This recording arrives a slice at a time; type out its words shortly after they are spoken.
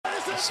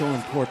So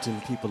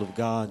important, people of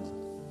God,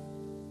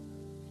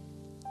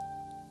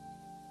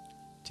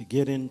 to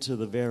get into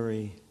the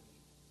very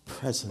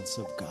presence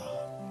of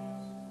God.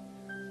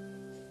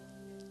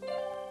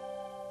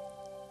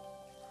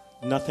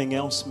 Nothing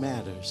else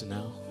matters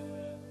now.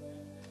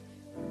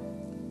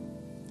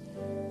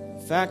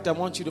 In fact, I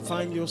want you to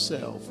find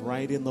yourself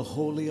right in the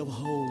Holy of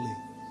Holies.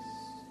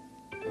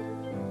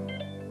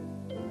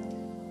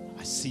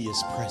 I see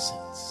His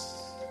presence.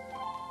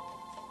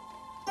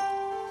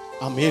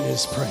 I'm in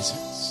His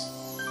presence.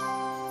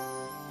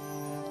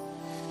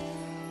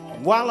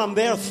 While I'm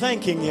there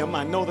thanking Him,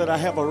 I know that I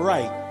have a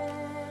right.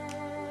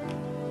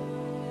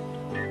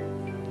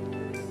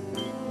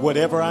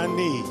 Whatever I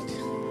need,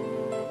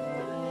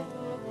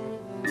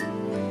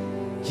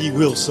 He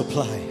will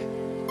supply.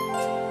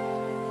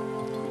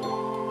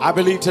 I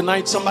believe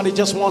tonight somebody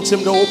just wants Him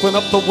to open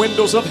up the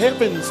windows of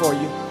heaven for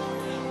you.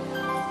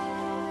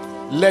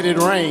 Let it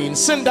rain.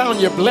 Send down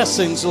your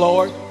blessings,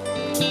 Lord.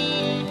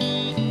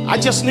 I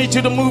just need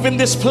you to move in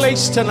this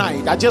place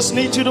tonight. I just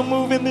need you to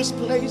move in this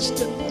place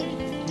tonight.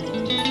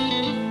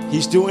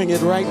 He's doing it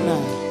right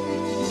now.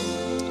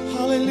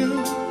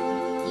 Hallelujah.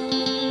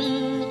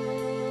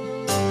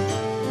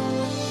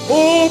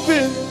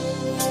 Open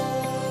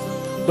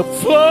the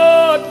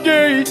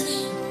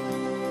floodgates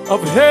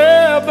of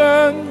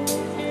heaven.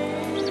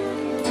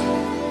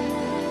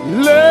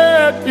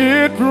 Let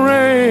it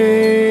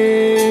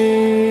rain.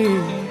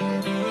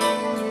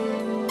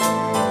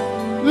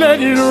 Let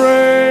it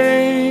rain.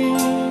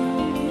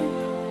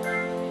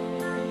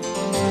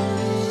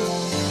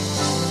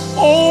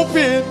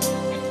 Open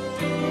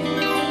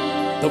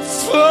the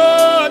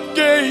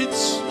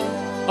floodgates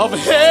of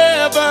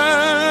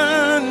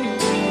heaven.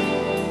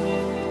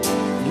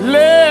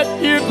 Let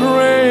it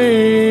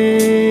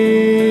rain.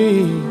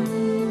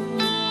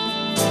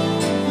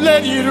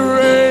 Let it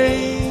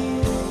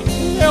rain.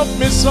 Help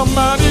me,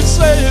 somebody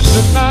say it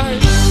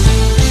tonight.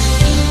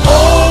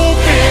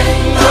 Open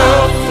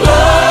the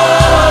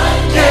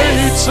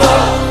floodgates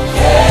of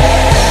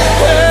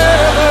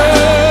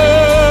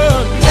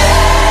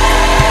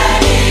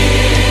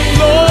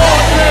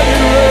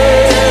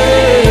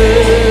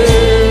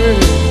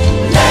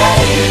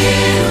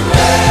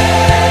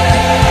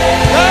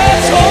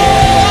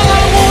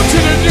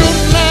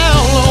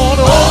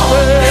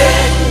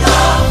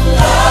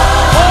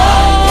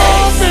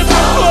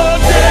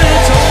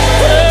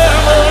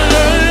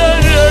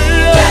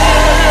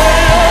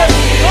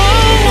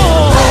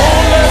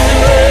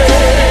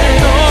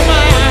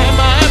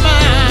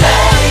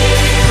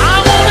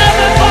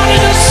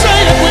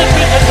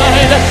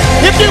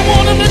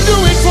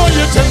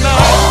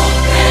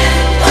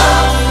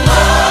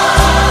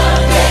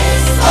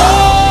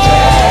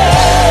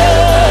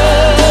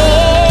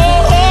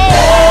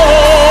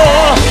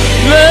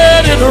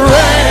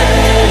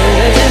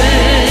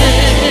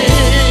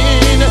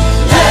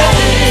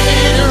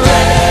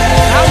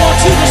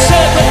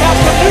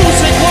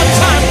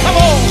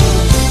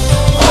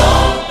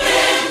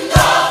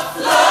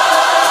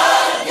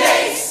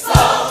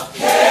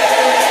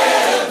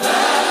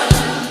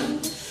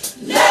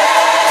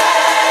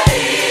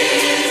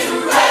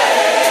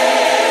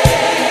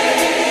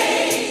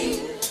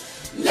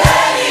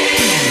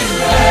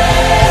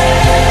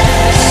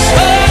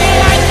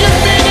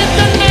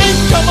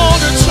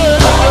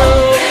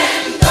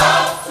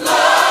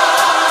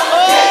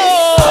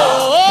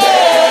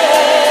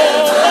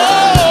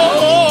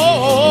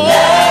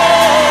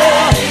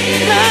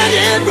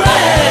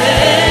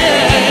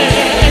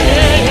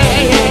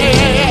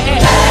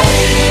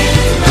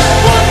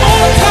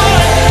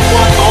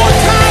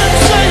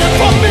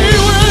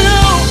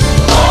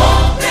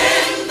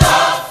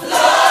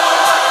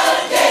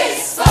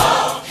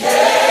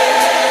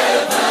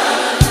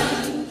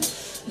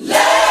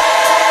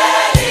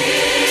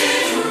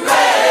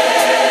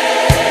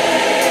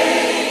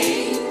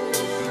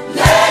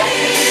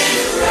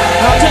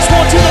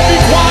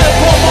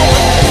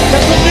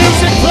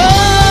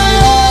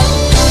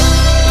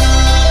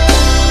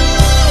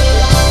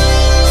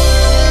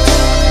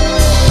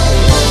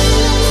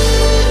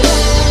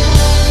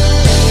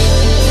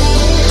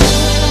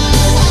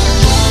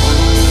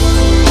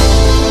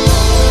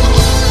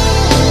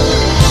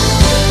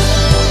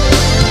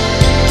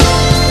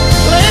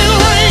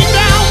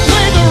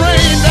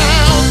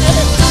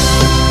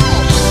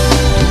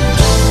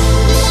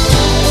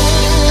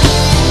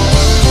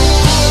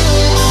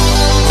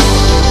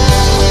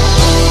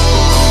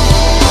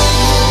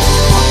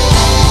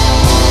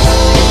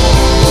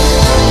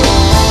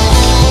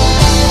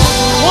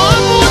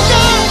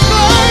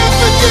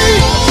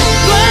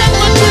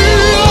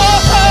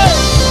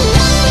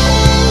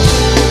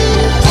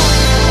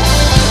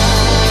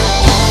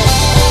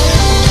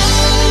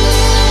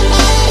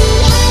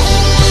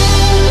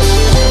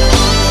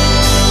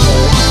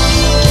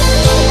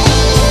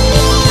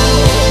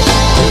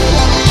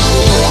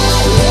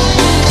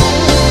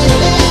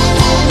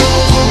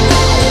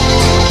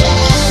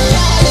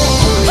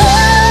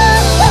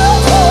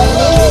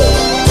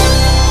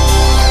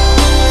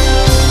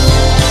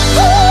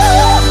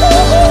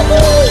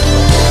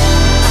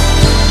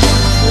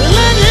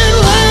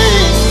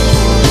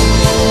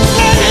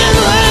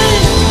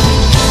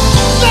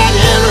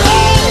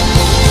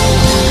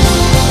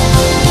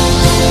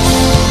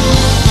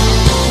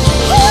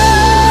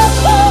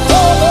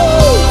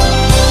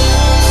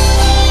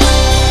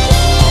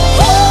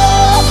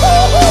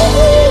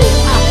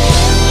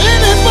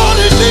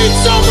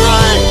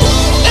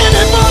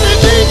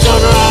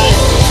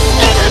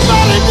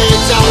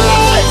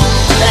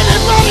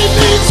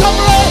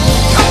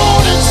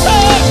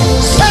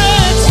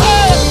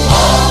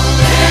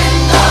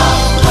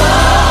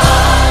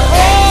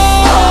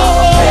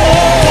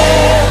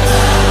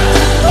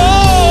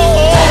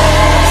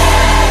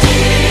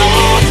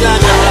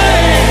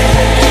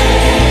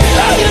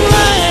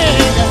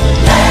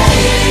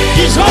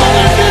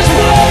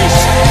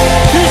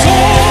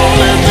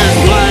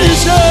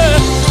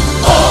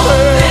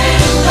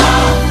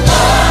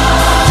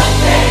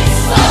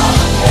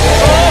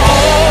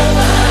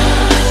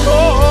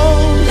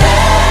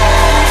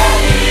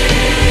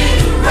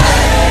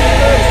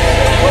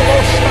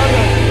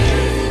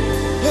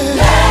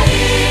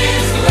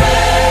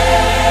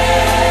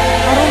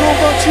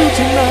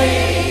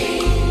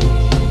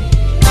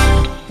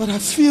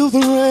feel the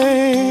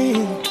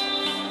rain.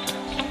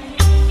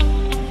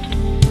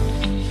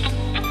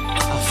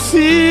 I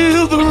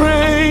feel the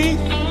rain.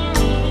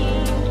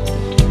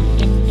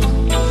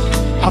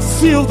 I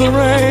feel the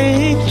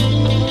rain.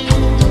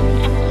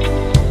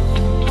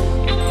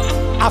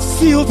 I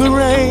feel the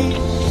rain.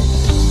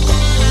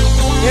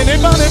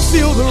 Anybody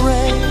feel the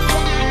rain?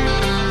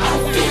 I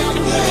feel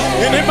the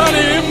rain.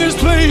 Anybody in this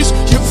place,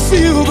 you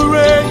feel the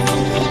rain?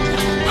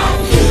 I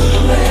feel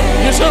the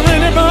rain. Is there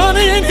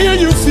anybody in here,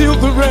 you feel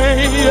the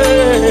rain? I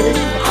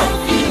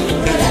feel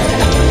the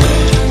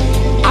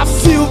rain. I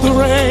feel the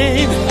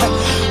rain.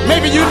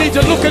 Maybe you need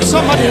to look at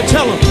somebody and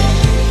tell them,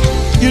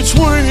 it's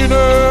raining.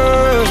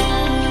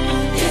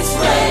 It's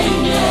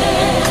raining.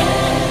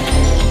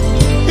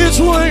 It's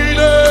raining.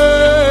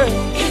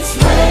 It's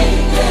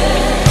raining.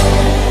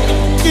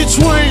 It's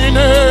raining.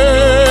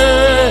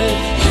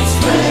 It's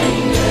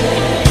raining.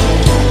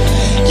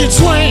 It's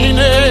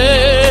raining.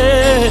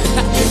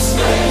 It's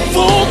raining.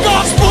 Full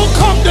gospel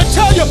come to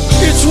tell you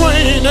it's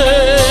raining.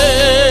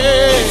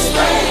 It's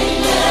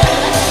raining.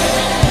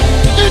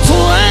 It's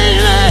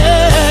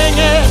raining.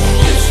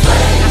 It's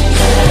raining.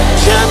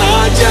 Can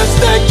I just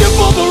thank you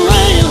for the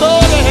rain,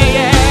 Lord?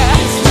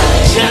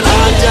 Can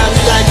I just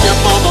thank you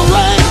for the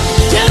rain?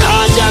 Can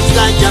I just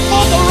thank you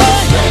for the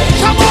rain?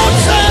 Come on,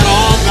 say it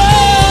all, man.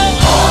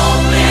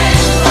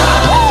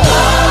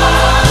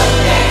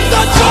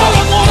 That's all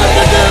I want him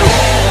to do.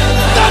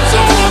 That's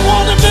all I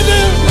want him to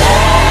do.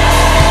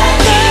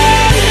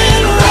 Let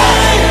it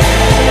rain.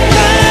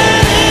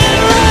 Let it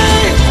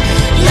rain.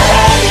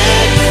 Let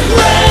it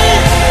rain.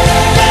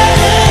 Let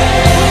it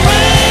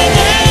rain.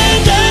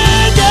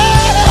 Yeah,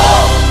 yeah.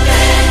 Open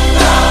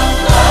the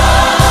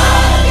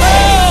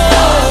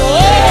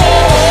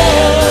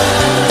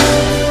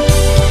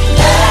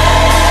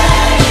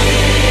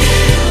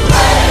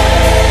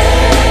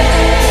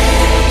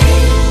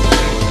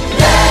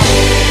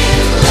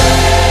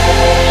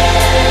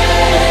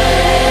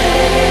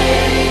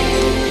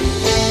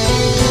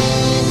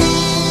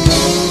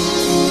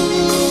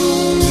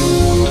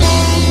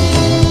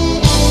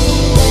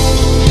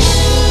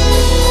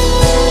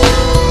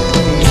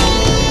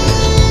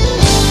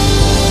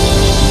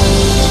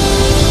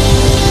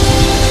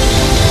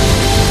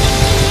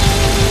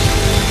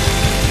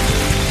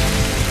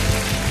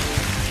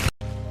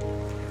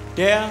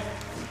Death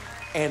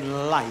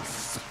and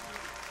life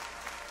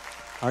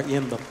are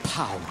in the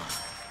power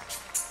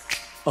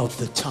of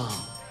the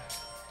tongue.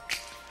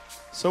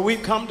 So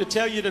we've come to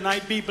tell you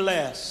tonight, be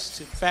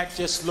blessed. In fact,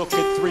 just look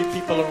at 3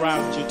 people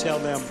around you. Tell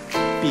them,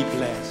 be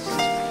blessed.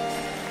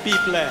 Be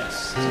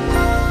blessed.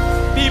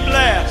 Be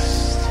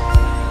blessed.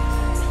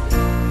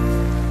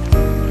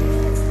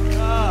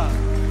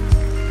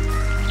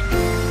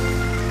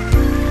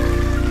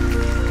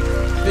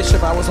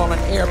 Bishop, I was on an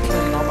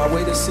airplane on my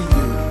way to see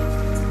you.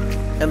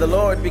 And the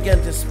Lord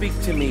began to speak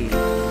to me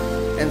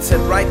and said,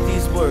 write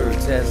these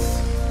words as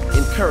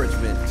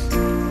encouragement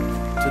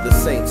to the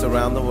saints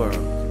around the world.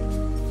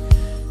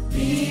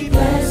 Be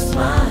blessed,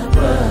 my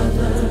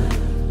brother.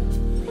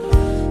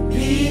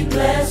 Be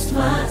blessed,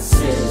 my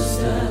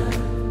sister.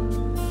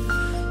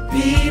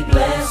 Be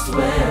blessed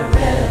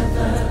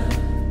wherever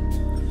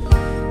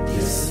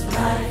this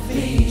life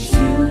leads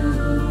you.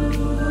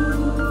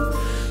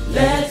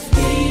 Let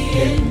me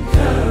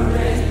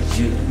encourage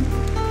you.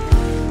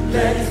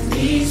 Let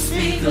me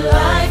speak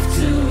life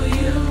to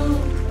you.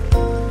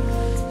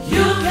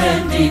 You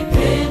can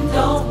depend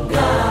on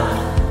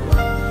God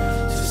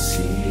to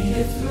see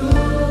it through.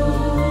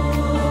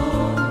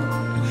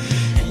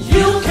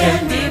 You can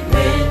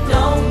depend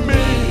on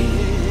me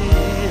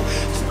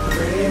to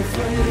pray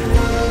for you.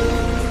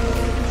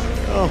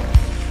 Oh,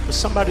 for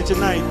somebody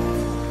tonight,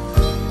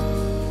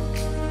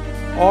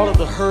 all of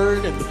the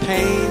hurt and the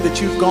pain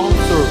that you've gone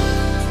through,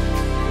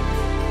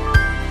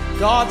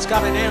 God's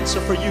got an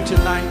answer for you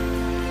tonight.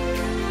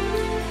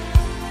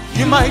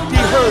 You might be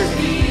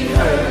hurting,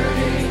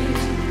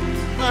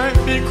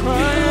 might be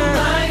crying,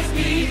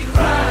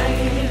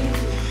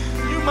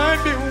 you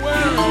might be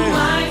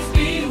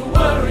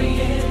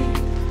worrying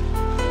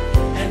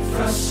and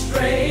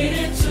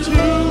frustrated too.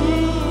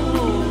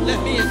 Let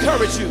me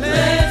encourage you.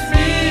 Let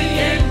me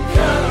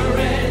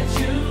encourage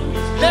you.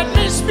 Let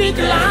me speak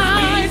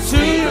life to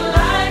you.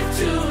 Life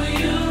to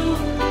you.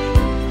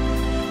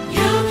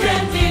 You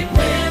can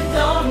depend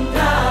on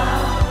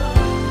God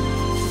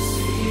to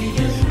see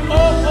you through.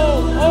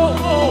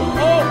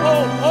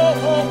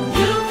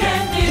 You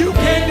can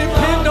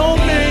depend on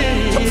me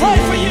To pray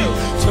for you.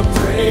 to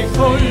pray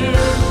for you.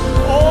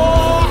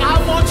 Oh, I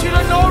want you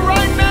to know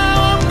right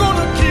now, I'm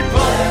gonna keep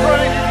on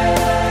praying.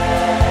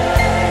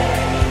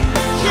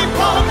 Keep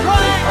on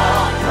praying.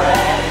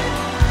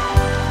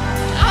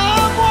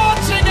 I'm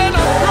watching and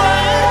I'm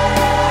praying.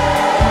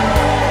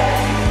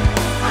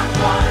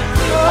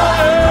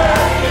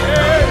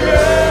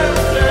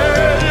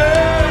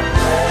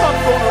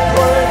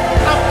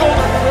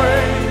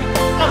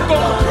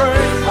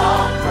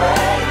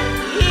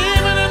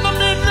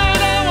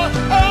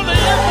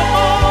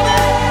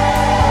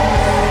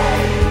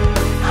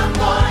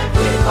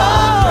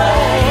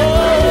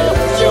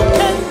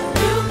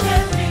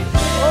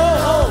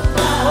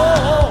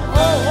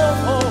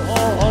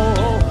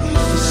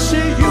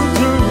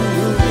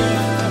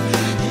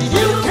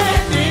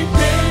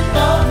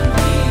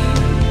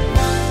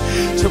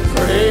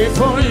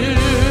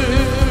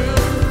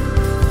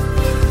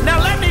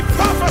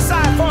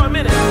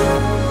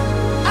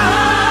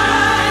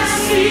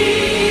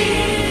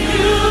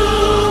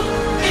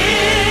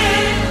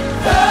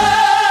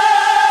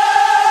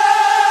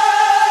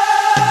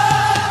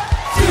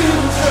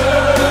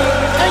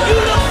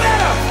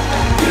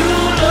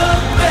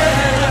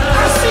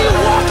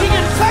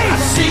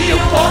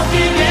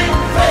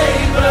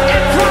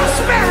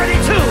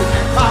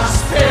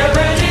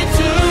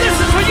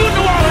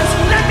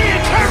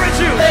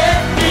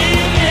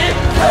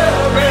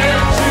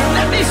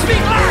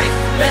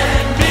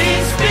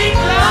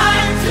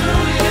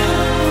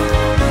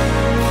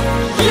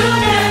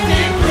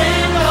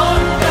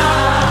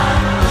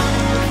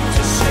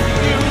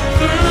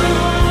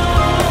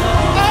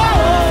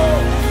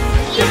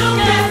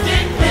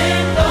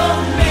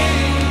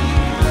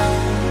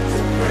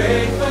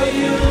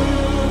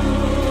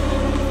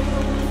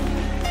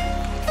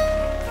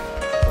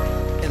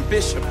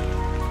 Bishop,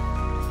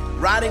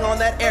 riding on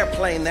that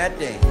airplane that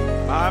day,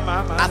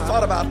 I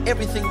thought about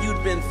everything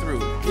you'd been through.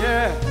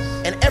 Yes.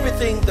 And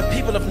everything the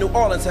people of New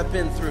Orleans have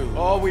been through.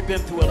 Oh, we've been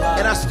through a lot.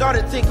 And I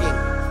started thinking,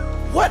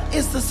 what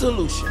is the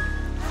solution?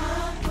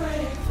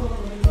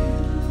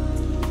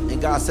 And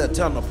God said,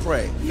 tell them to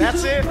pray.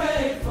 That's it.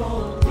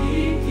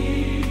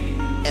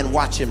 And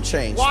watch him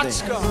change Watch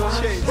things.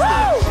 God change things.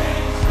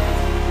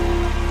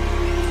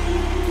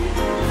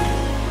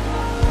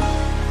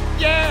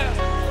 Yeah.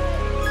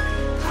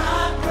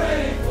 I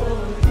pray for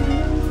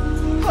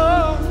you.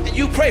 Oh. And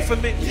you pray for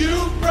me.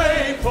 You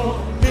pray for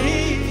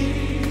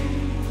me.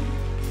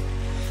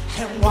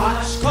 And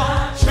watch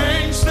God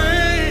change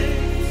things.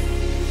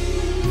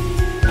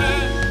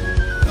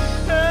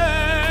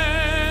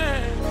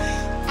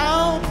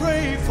 I'll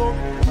pray for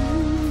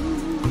you.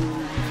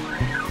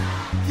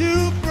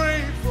 You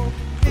pray for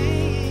me.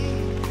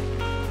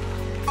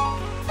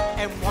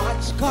 And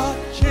watch God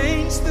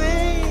change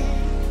things.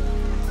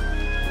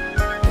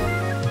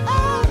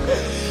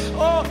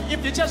 Oh,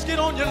 if you just get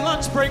on your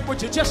lunch break,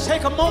 would you just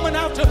take a moment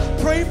out to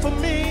pray for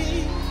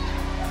me?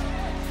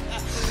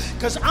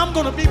 Because I'm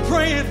going to be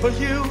praying for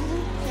you.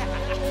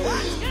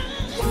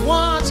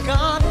 Watch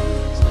God.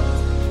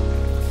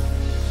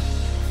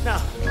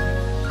 Now,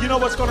 you know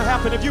what's going to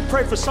happen if you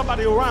pray for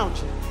somebody around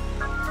you.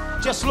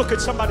 Just look at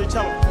somebody,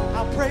 tell them,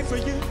 I'll pray for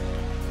you.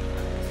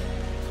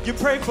 You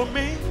pray for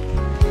me.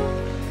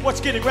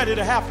 What's getting ready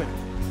to happen?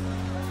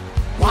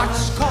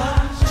 Watch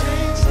God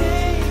change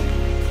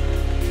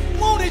things.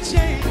 Won't it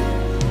change?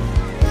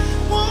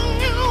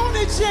 Won't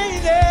it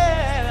change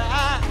it?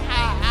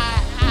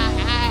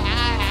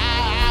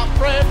 I'll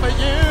pray for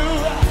you.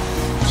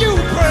 You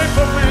pray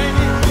for me.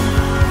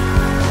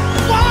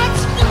 Watch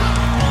God.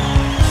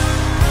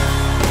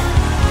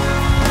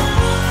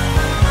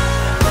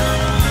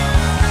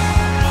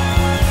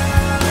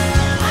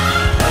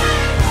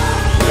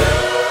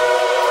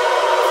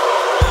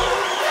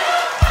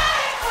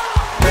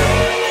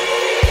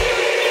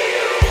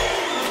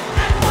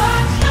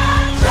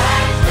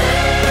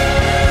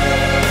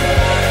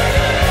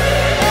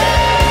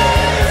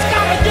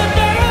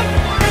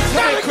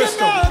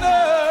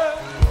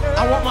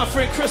 My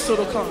friend Crystal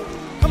to come.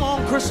 Come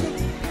on, Crystal.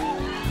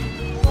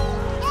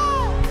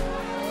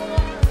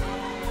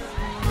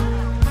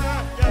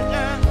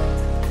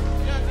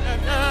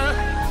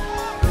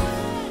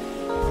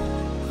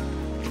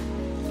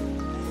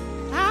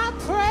 I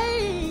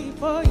pray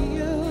for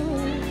you.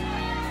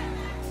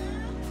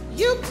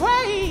 You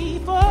pray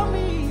for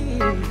me.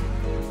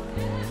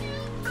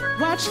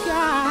 Watch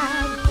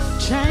God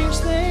change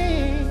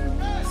things.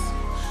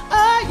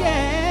 Oh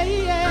yeah,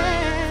 yeah.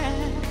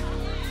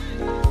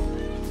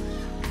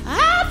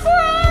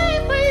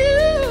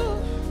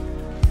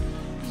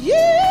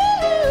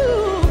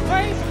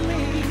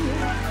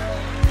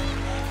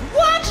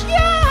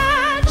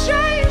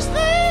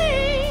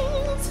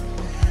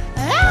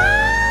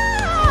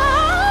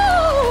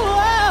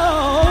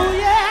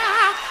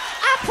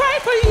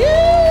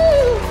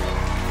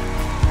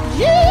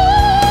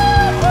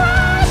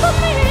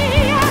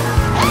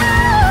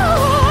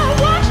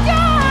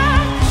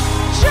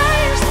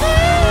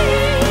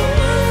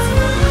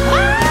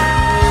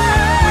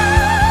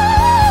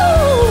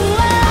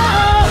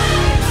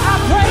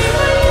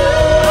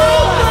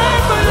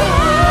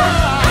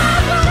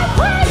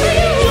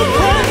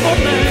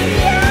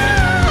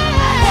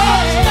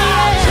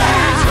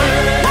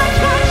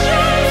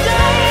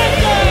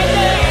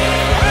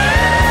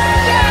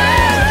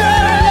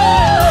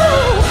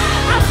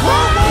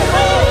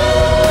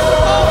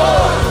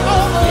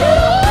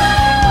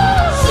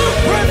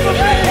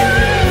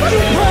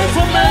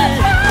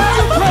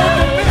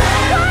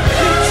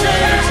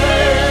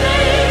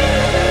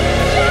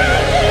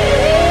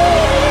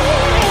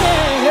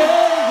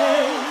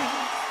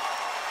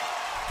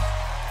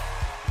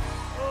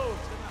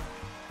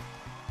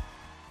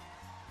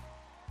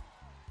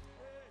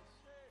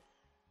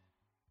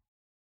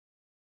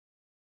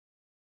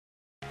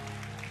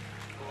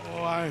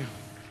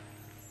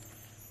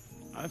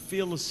 I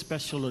feel a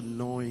special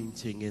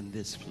anointing in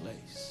this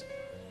place.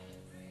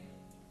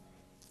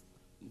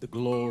 The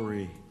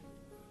glory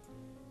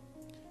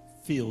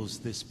fills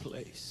this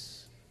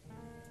place.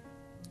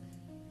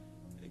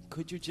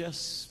 Could you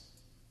just,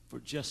 for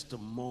just a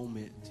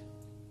moment,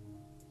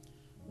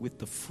 with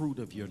the fruit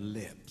of your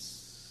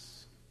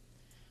lips,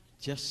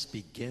 just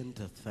begin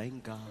to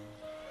thank God?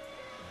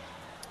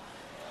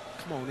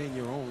 Come on, in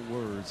your own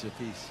words,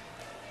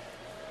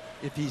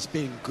 if he's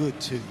been good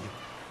to you.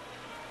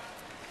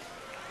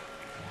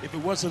 If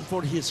it wasn't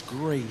for his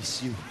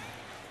grace,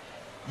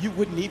 you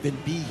wouldn't even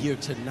be here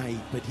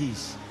tonight, but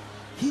he's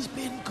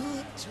been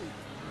good to you.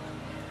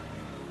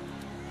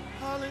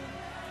 Hallelujah.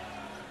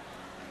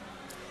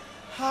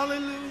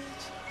 Hallelujah.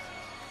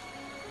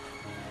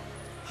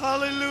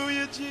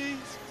 Hallelujah,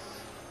 Jesus.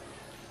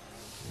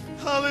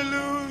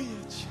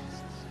 Hallelujah, Jesus.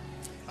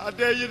 I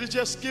dare you to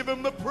just give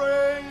him the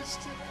praise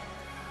today.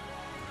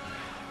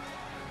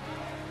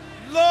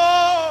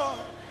 Lord,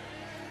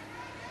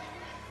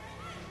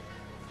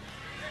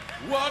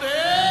 whatever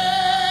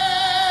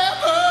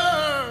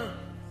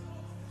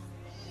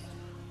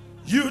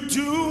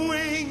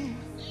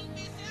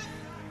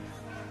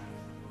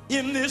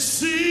in this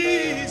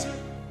season.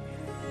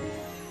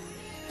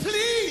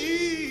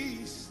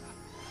 Please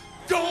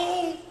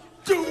don't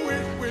do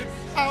it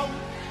without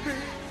me.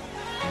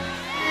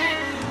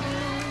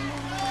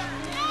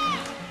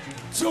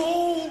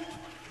 Don't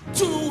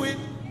do it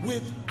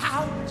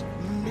without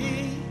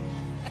me.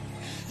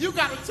 You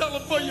got to tell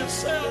them for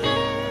yourself.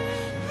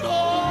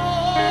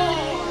 Lord,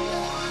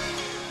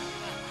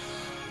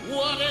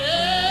 whatever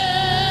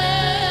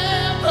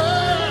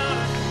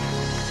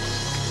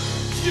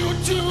you're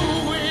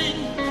doing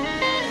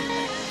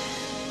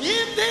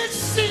in this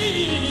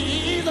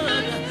season,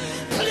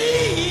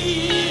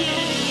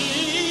 please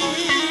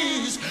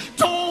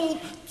don't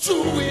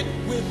do it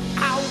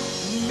without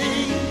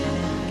me.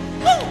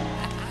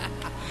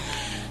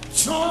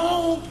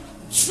 Don't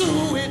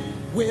do it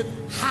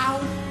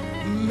without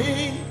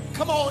me.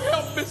 Come on,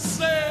 help me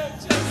say it.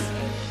 Just say,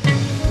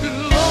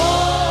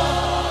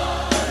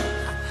 Lord,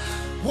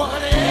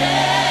 whatever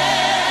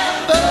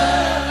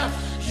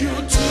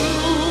you're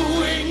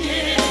doing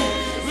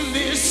in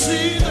this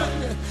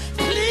season,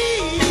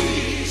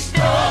 please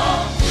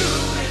don't do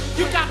it.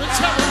 You gotta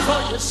tell them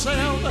for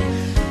yourself.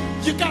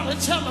 You gotta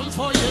tell them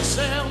for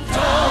yourself.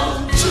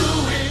 Don't do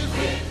it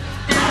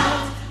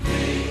without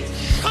me.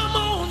 Come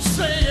on,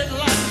 say it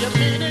like you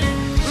mean it.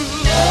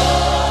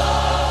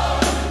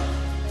 Lord,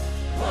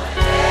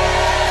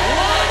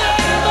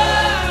 whatever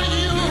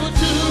you're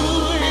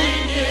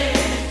doing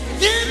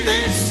in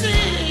this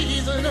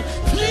season,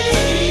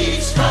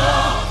 please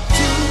don't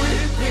do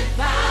it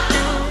without.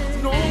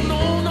 No,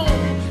 no, no,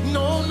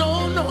 no, no,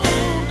 no,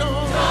 no.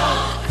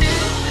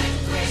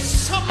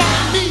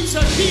 Somebody needs a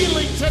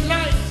healing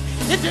tonight.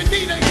 If you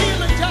need a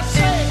healing, just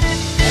say,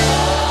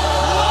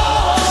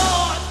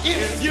 Lord,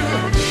 if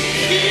you're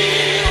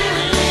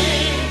healing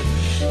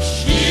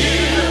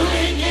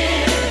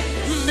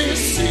in this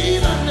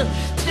season,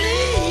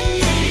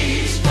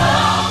 please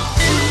don't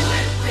do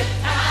it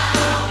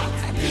without.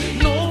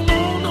 No, no,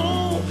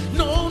 no,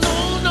 no,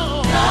 no,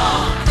 no.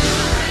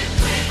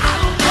 I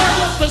don't care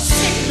what the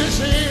sickness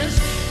is.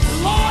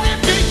 Lord,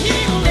 if you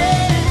heal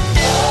it.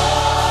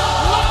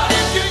 Lord,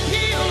 if you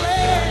heal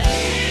it.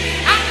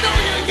 I know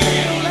you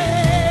heal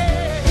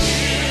it.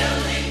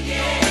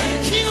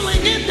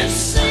 Healing in this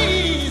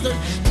season.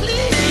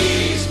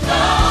 Please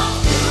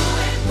don't do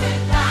it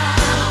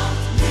without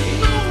me.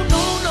 No,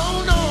 no, no,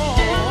 no.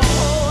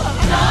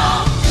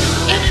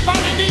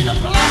 Anybody need a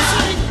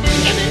blessing?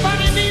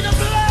 Anybody need a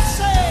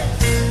blessing?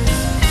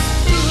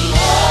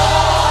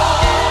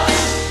 Lord,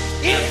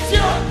 if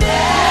you're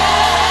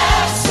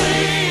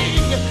blessing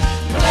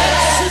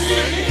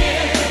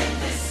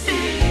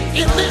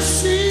in this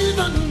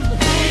season,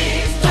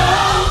 please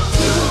don't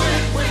do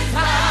it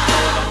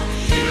without.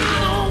 I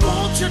don't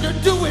want you to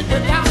do it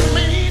without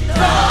me.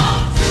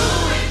 Don't do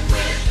it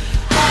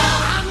without. I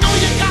know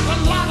you got a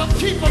lot of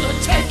people to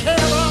take care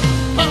of,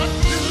 but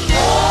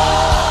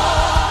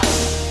Lord,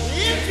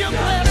 if you're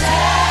blessing,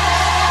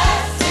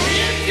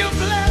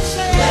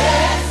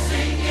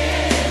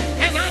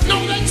 and I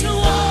know that you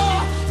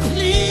are,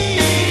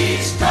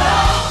 please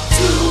don't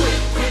do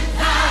it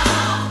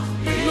without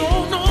me. No,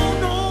 no,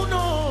 no,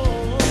 no.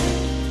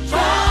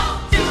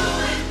 Don't do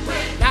it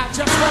without. I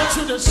just want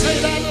you to say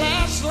that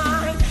last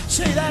line.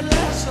 Say that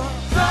last line.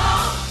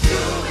 Don't do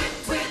it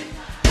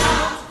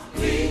without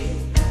me.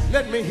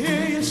 Let me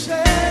hear you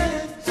say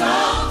it.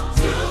 Don't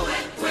do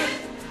it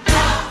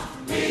without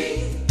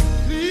me.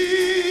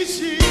 Please,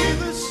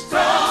 Jesus.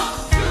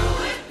 Don't do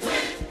it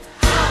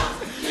without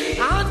me.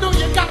 I know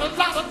you got a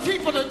lot of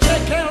people to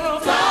take care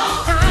of. I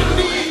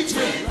need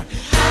you.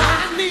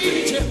 I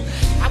need you.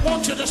 I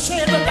want you to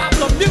say it without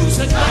the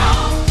music.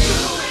 Don't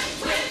do it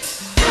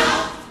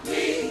without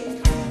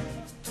me.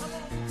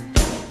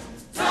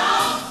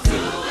 Don't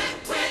do it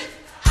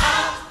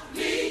without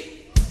me.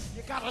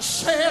 You gotta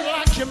say it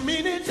like you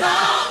mean it.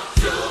 Don't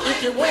do it.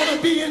 If you wanna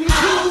be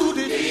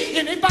included,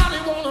 anybody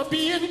wanna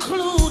be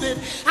included?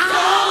 I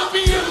wanna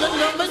be in the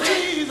number of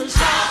Jesus.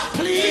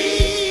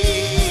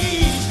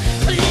 Please,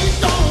 please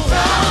don't.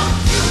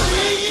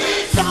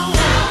 Please don't.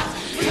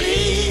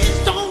 Please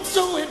don't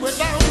do it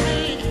without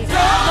me.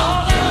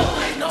 No, no,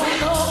 no,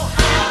 no.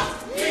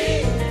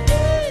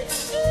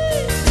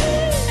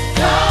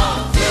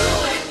 Don't do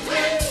it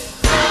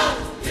without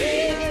me.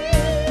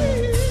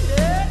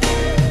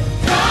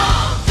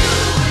 Don't do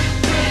it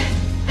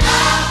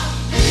without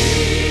me.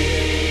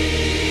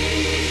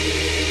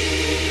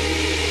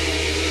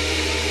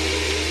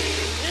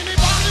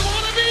 Anybody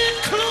want to be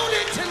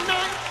included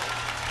tonight?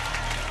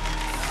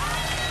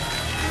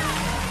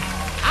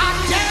 I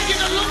dare you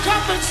to look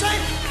up and say,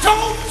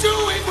 don't do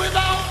it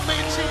without me,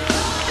 Jesus.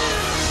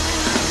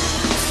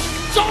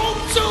 Don't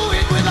do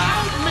it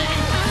without me.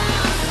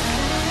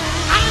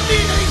 I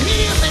need a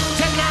healing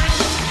tonight.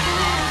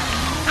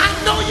 I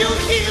know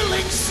you're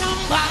healing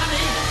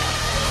somebody,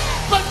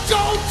 but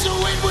don't do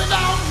it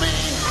without me.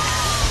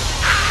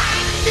 I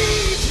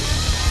need you.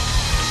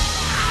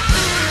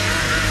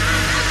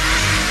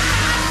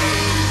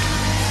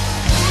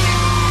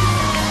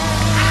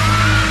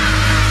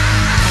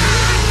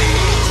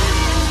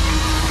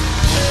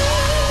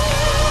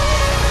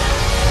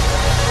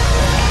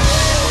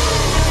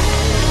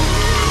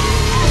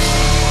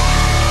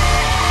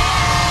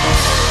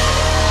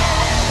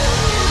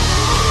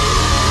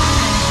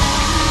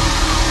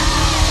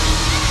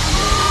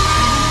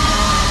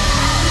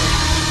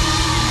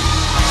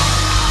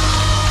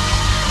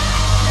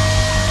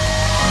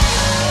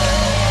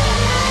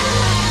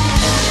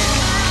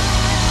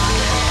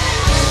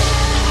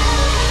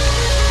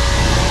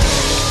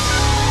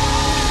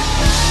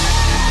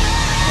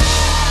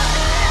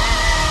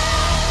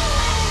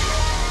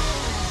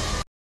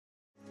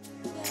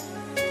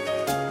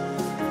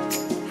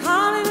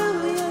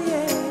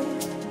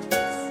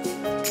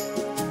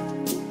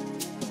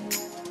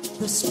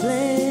 the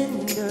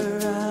splendor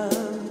of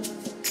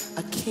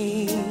a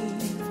king,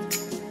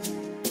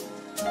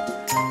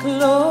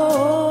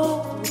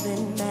 clothed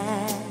in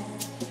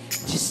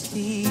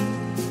majesty,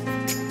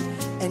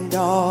 and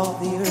all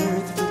the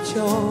earth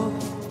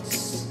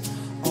rejoice,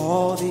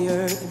 all the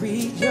earth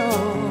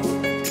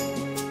rejoice.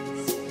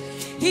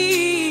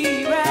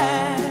 He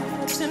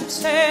wraps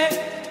himself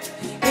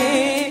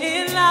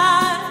in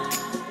light,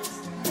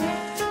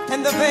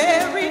 and the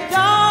very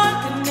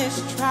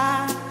darkness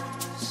tries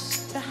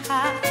to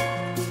hide.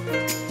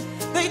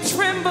 They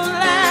tremble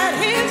at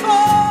his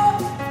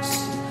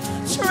voice,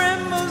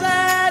 trembles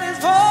at his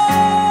voice.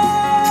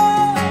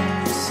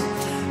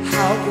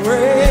 How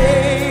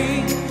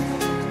great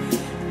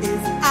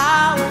is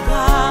our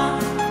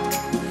God?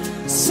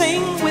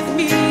 Sing with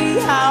me,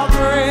 how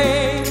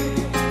great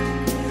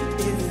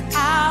is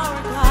our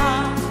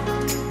God,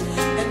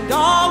 and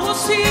all will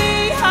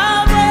see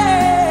how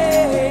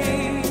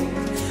great,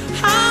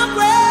 how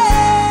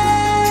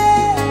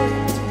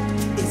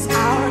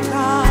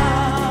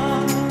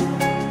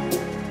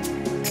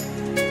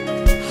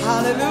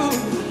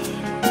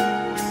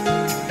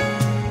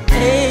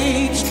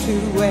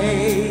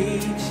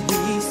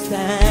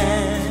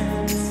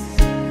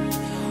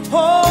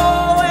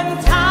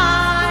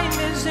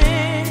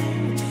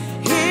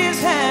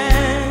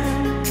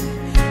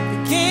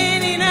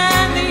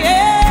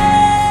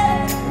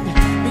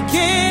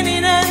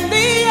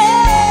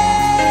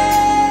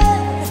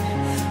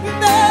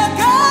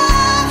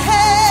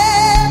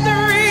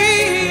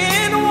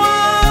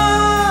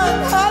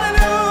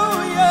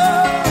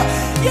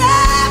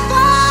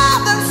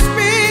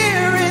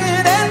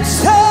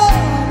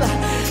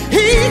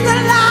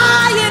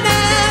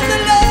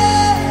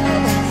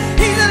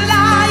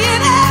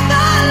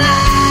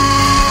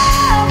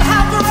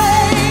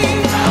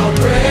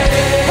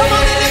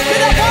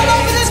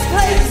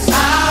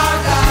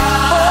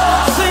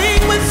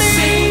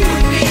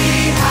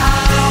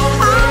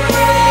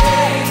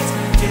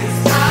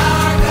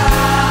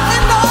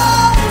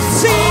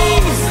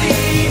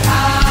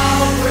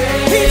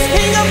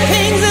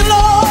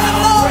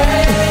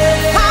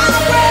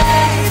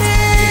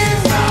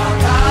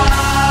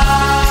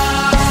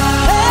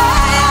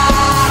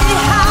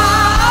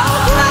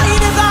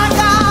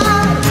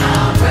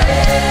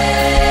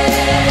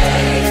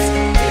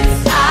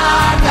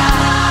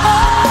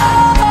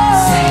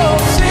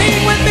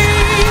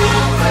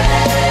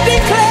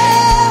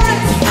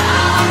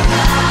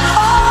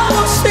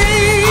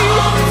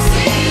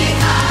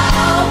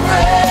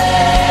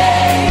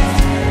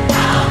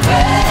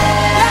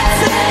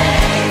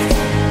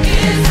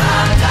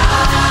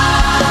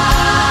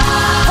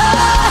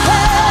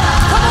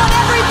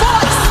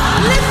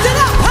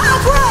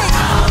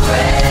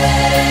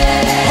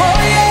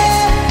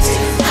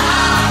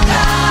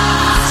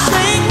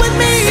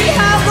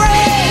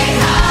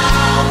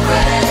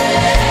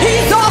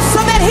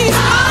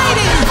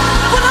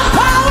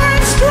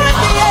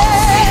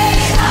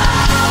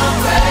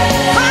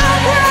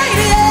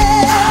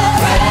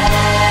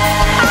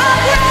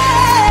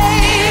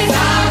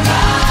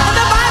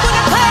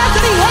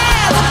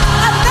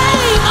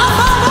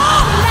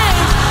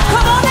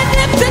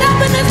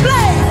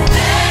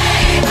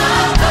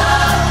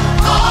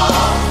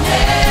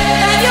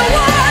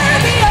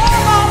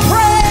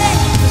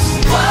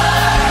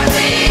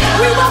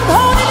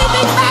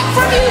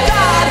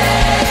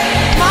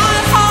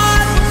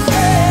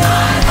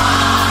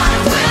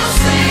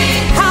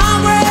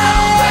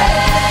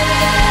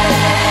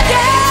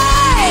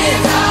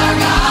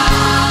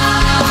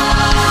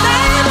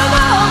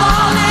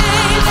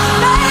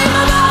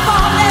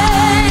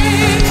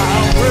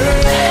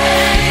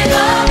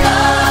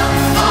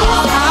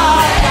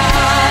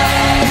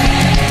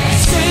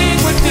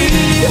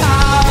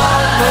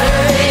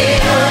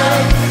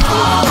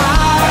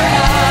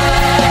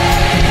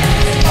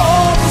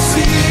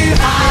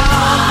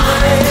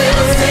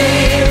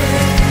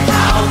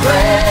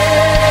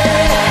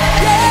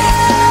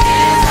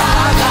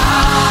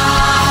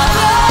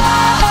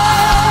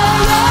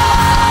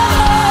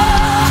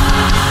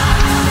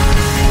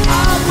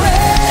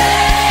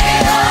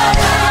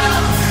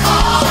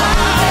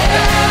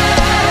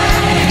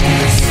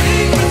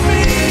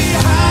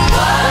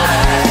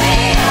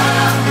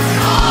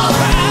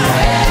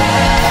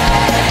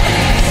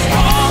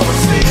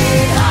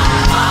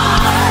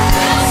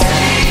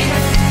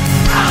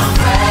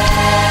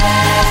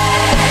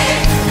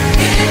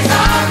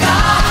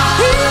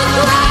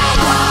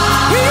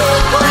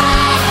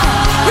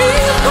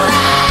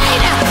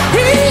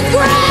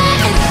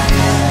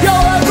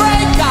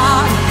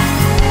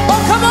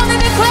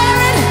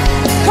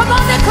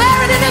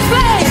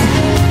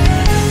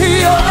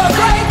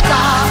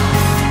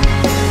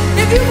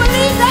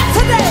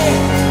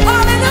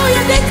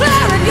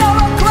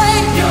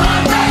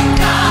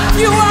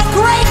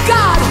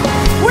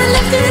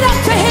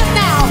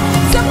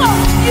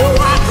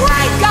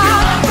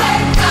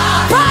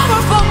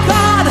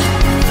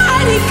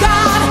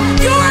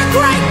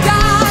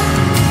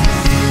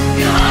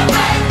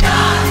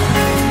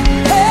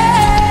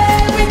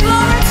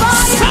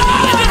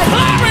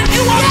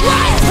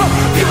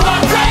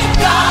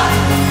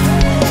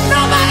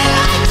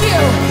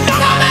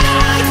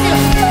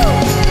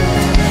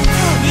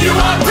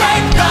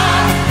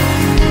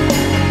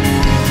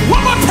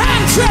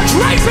Church,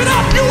 raise it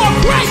up. You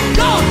are great,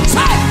 God.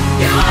 Say,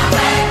 you are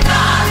great,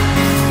 God.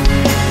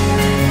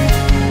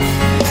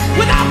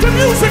 Without the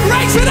music,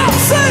 raise it up.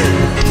 Sing,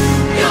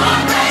 you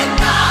are great,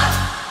 God.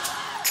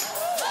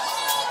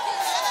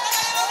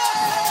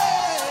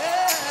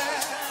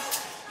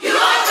 You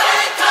are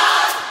great,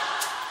 God.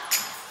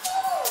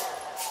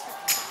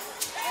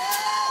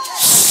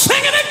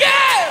 Sing it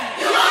again.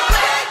 You are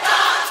great,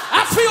 God.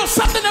 I feel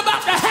something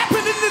about to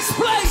happen in this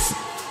place.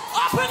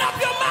 Open up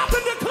your mouth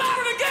and declare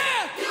it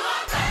again. You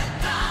are great,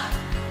 God.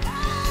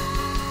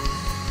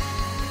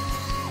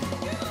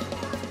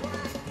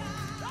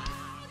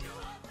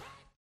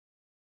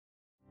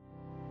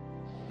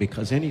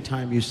 Because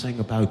anytime you sing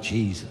about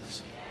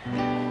Jesus,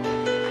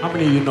 how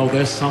many of you know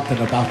there's something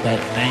about that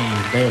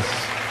name?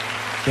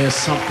 There's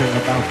something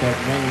about that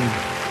name.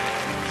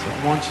 So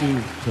I want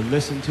you to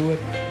listen to it.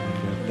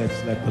 And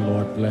let's let the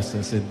Lord bless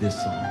us in this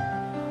song.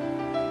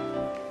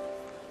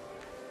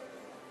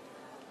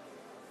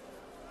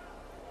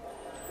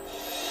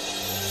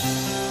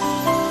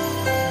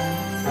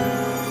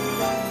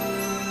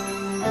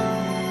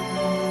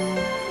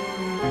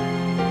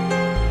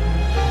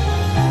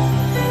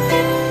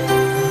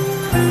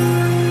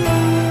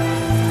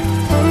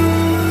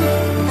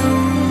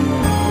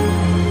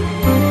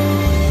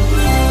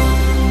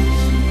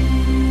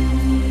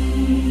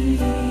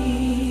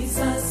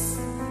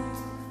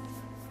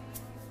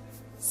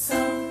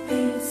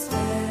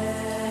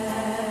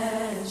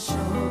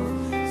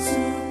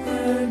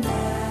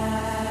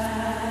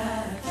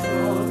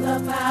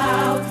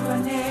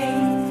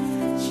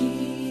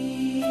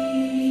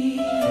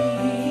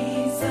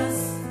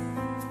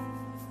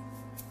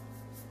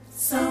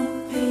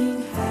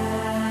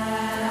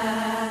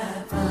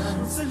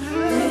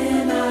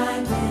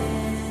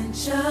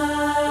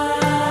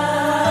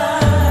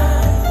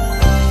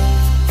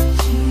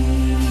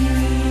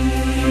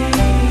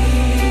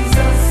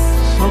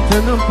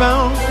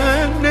 About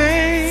that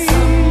name,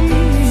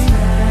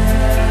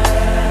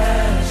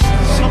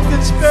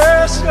 something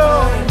special,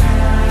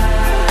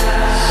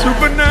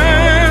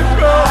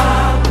 supernatural.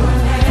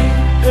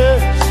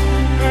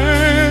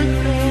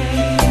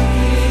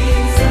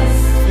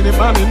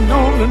 Anybody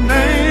know the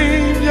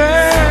name?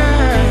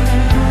 Yeah,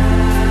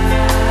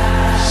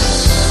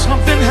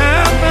 something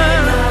happened.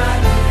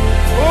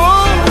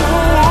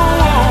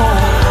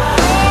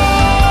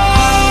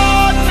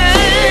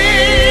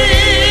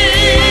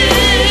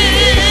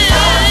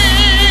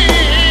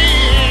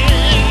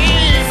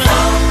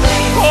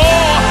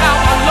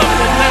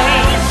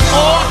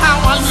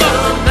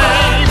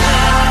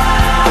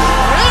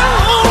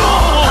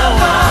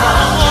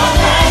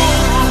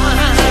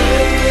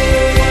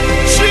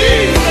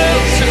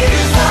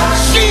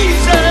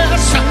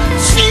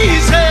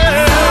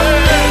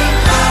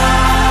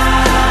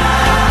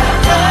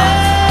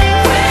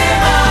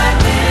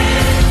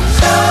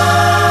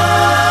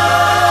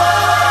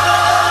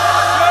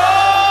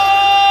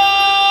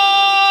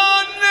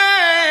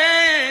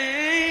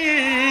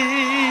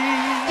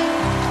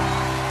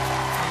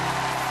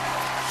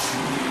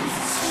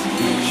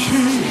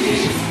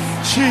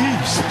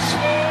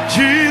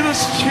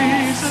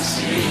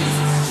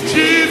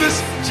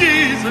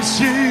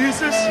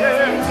 Jesus,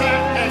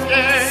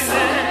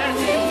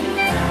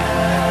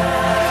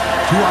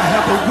 Do I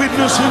have a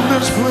witness in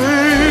this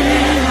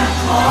place?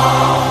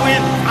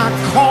 When I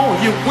call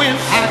you, when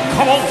I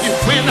call you,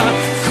 when I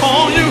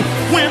call you,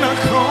 when I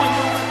call you,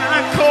 when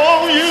I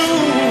call you.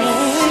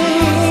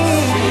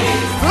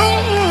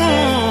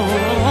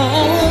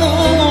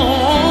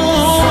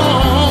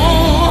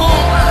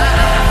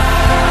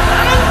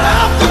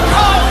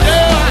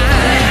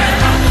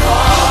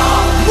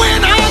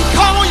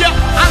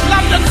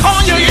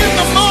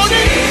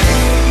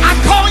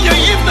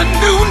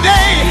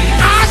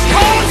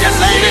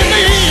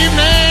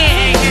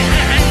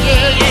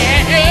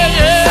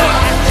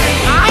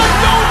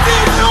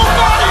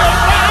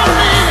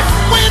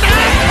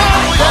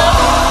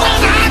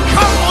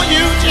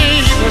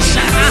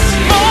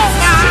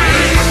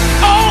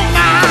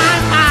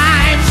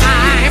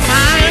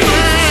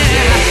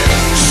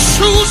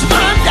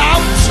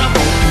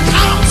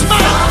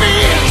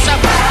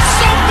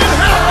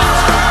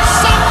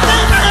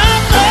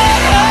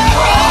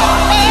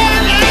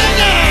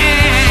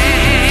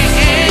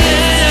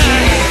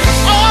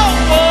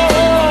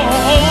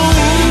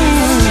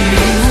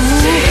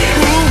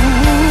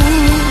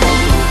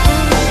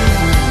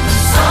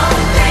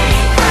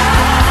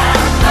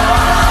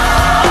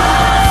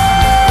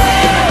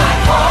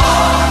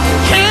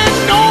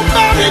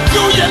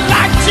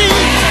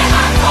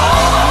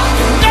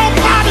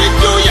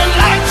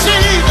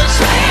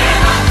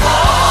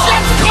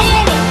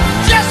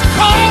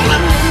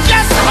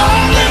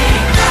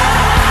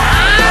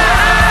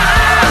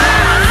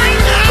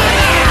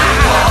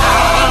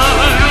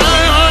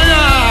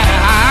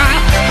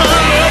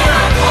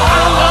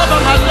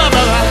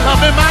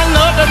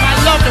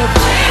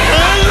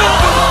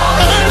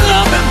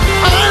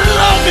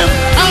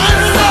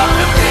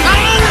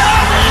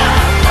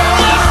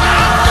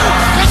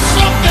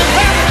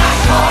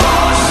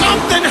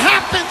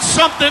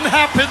 Something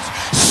happens.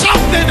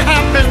 something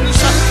happens.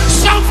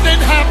 Something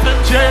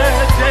happens. Yeah.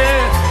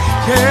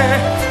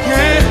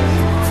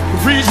 The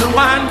reason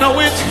why I know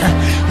it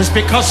is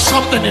because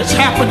something is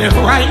happening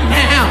right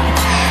now.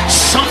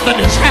 Something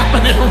is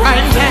happening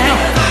right now.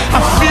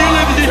 I feel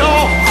it,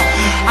 y'all.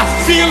 I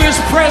feel his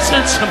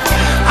presence.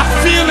 I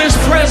feel his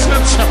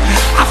presence.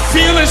 I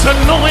feel his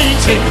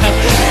anointing.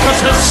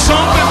 Because there's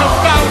something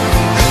about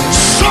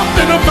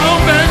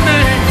that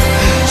name.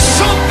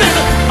 Something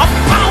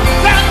about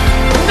that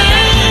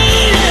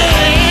name.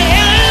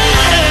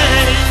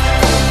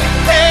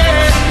 Hey.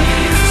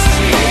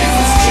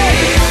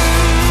 Jesus.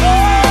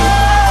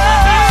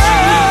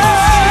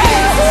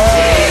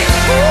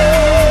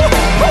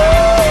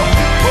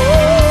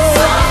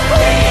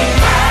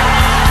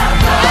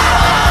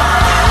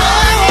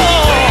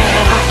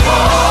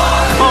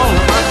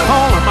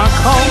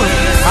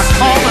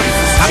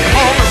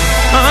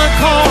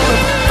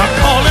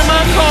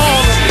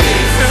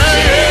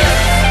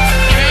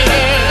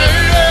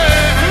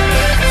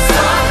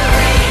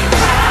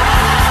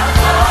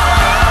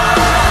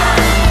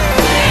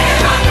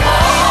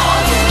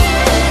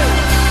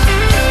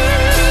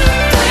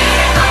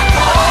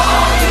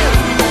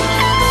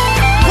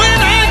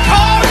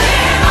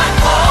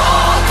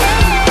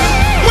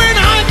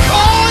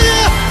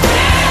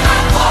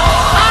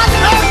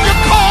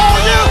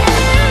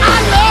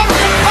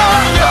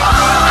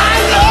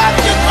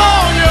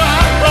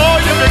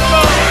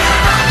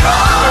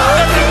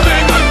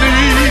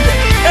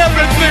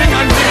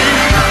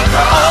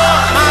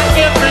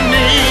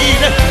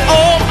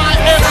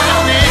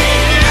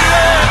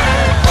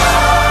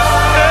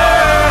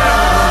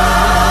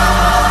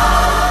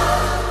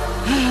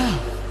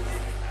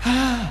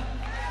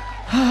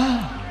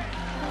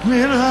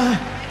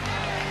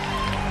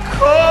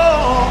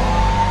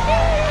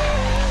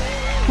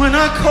 When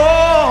I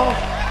call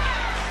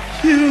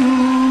you,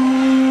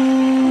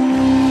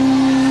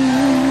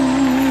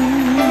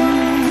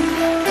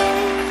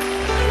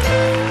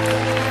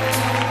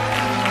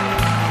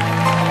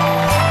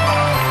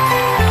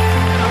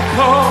 I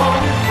call.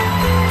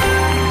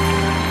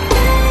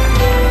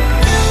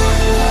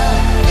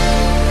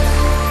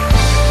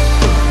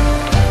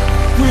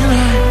 When I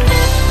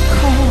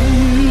call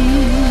you,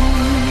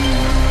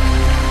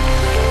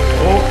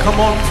 oh, come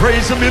on,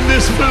 praise him in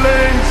this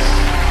place.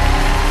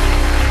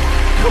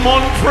 Come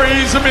on,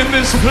 praise him in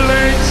this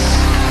place.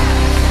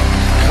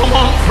 Come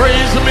on,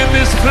 praise him in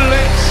this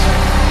place.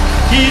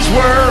 He's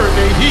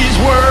worthy, he's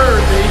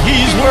worthy,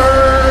 he's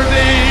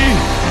worthy.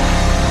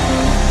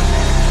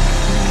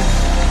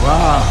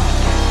 Wow.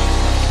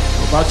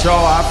 What about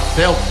y'all? I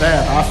felt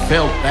that. I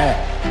felt that.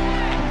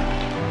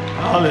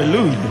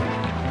 Hallelujah.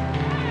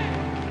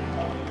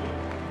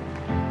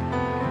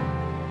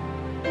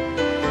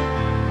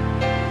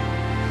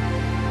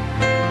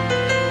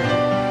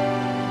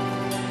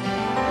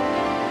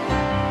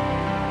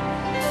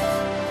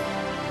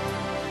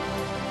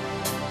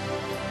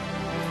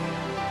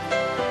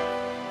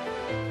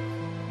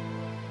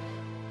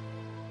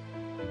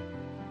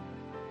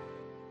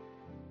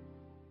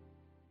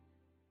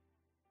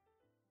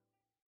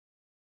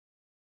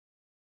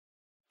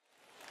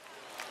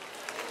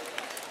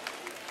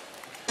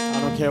 I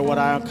don't care what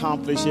I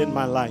accomplish in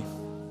my life.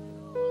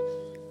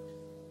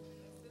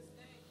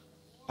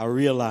 I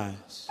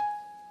realize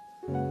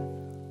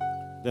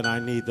that I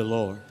need the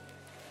Lord.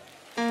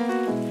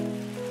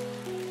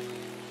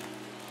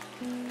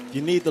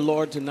 You need the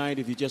Lord tonight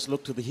if you just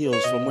look to the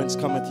hills from whence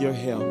cometh your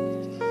help.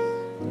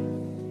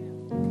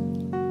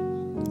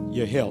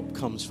 Your help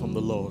comes from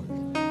the Lord.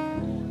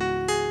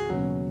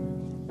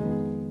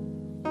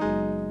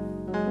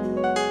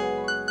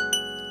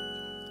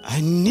 I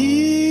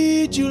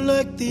need you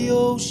like the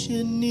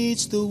ocean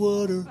needs the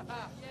water,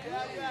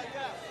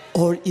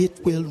 or it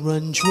will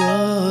run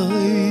dry.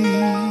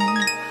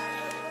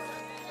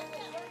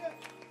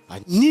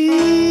 I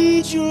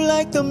need you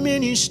like the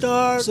many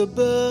stars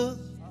above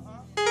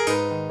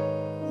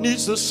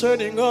needs the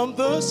setting of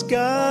the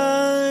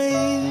sky.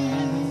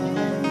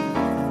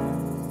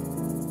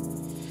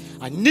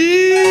 I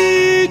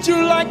need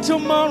you like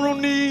tomorrow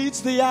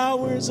needs the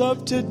hours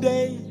of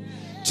today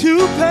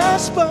to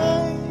pass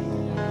by.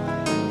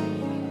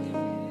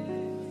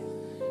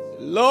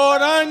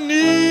 Lord, I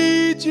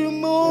need you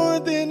more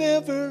than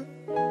ever,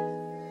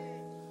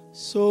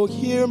 so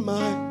hear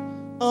my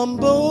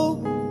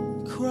humble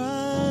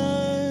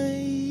cry.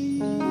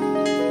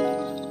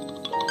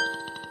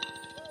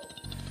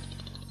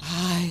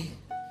 I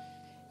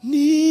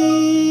need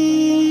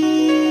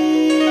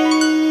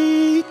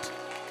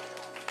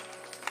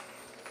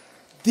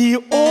thee,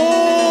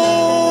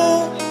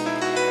 oh,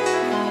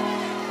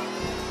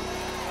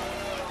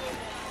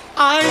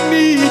 I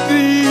need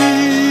thee.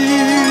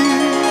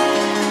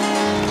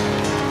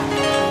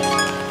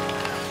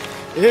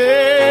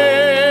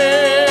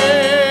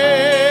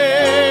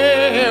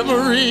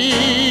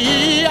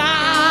 Every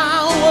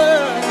hour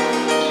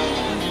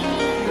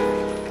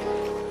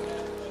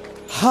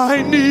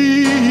I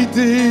need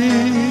thee.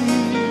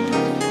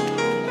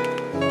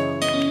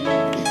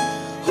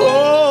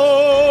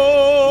 Oh,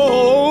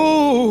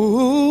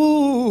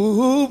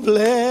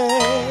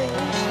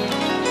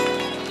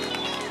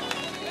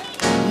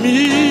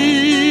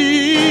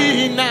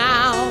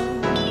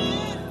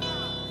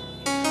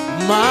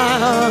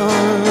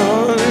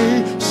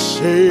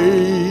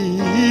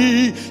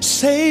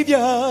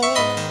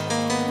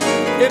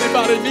 come.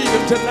 Anybody need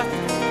him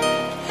tonight?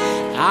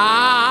 I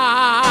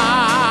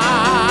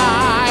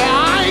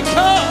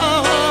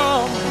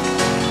come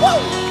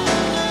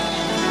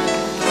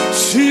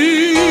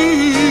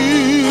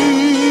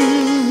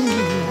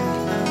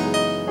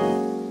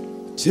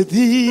to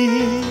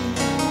thee.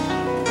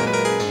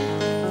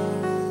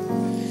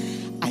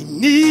 I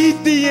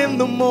need thee in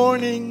the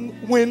morning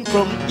when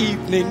from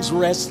evening's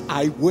rest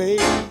I wake.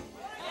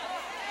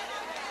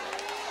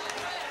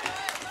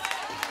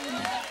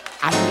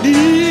 I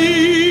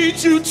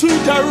need you to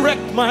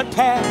direct my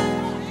path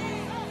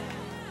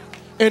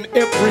in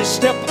every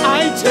step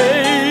I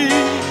take.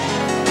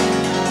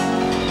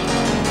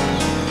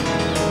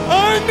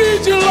 I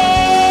need you,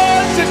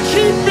 Lord, to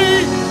keep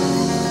me.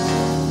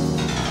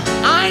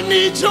 I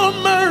need your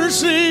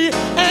mercy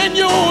and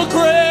your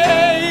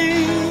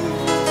grace.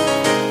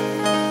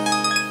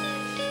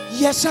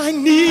 Yes, I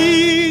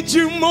need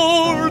you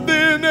more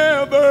than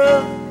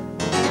ever.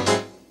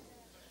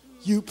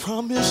 You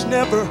promised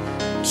never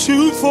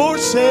to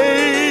forsake.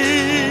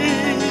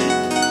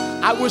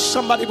 I wish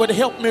somebody would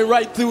help me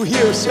right through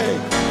here. Say,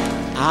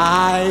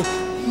 I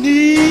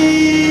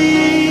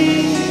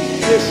need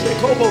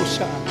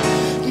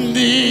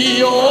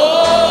thee, oh,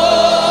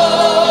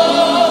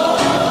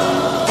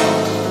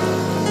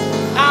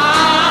 I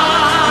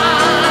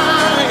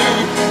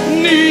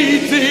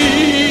need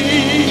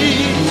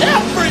thee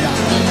every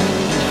hour.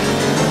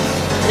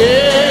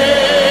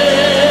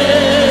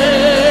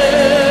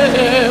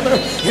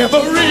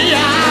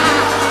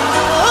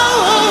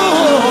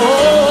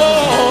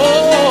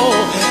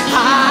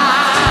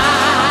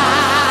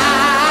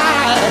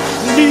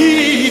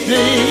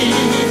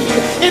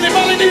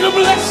 Anybody need a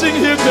blessing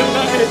here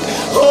tonight?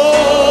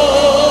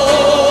 Oh,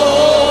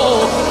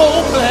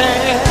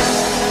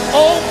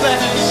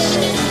 bless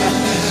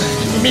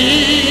me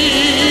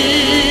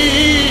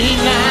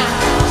now,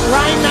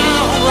 right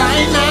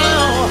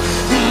now,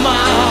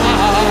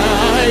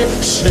 my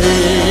Savior.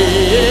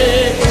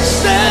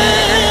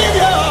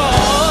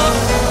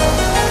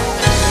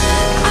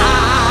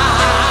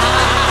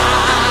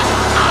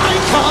 I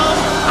come,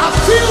 I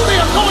feel the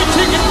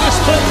anointing in this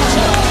place.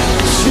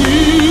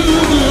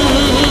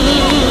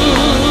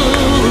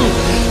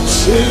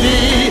 To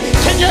thee.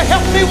 Can you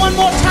help me one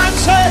more time?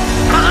 Say,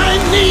 I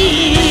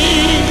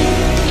need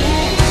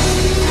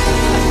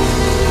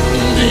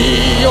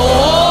thee,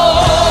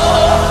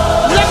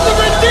 oh. Let the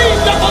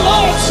redeemed of the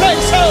Lord say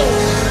so.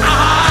 I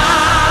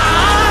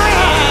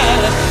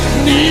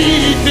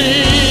need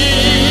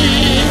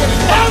thee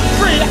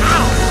every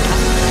hour.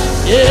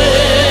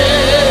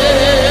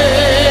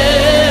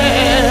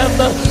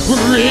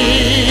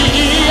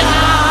 Every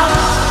hour.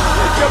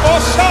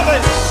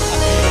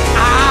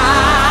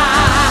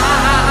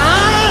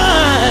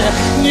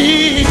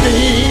 Need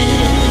thee.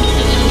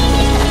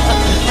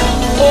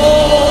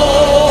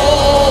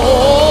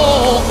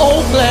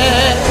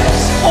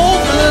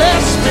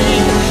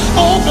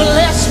 Oh,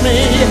 bless me,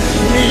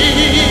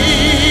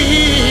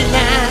 me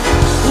now,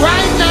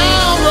 right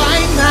now,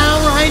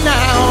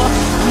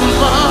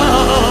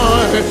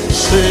 my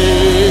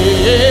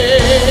Savior.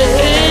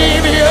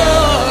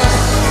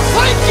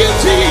 Thank you,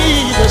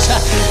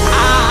 Jesus.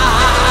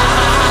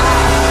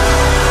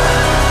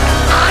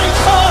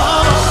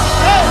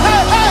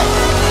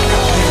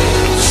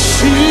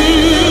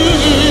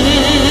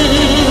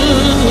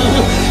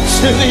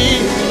 To thee.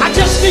 I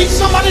just need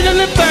somebody to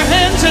lift their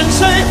hands and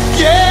say,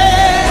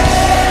 yeah,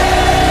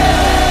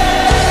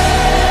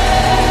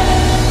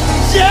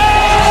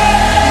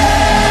 yeah,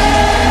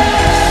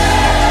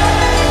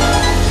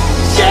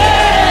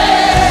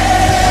 yeah,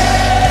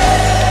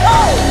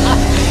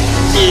 oh,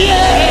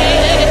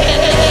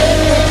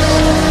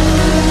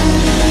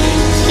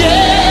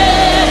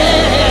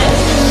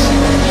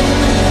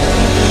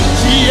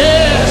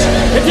 yes.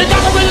 If you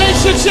got a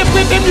relationship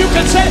with him, you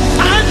can say,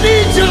 I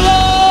need you,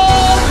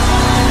 Lord.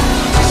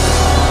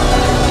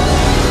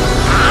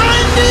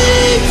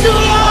 Need you,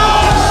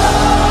 Lord.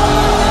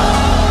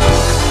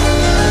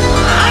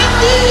 I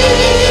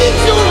need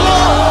you,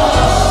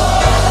 Lord.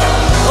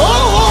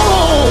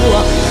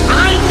 Oh,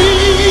 I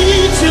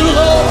need you,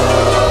 Lord.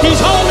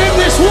 He's all in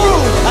this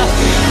room.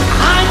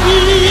 I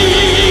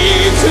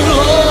need you,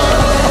 Lord.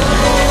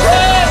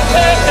 Hey,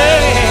 hey,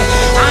 hey.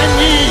 I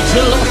need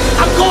you, Lord.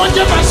 I'm going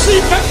to my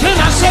seat, but can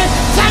I say,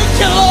 thank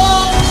you,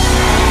 Lord.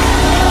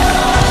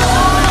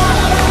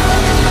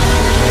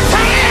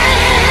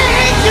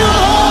 Thank you,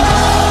 Lord.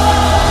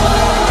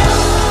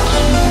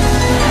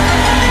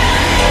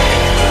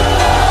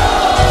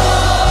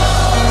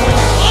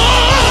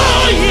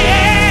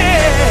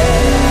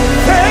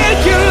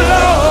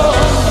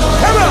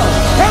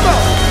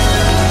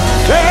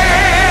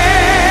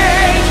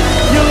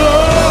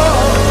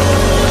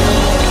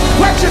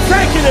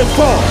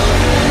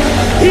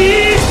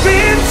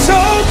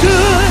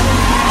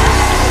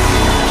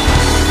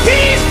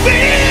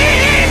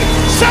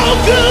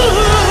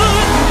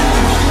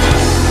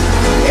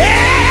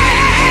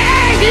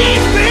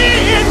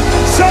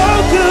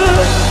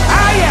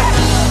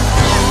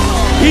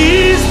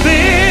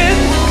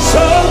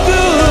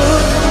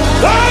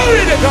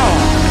 God.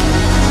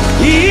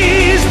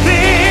 He's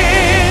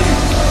been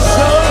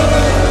so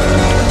good.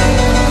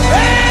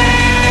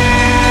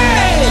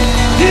 Hey!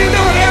 Do you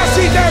know what else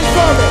he done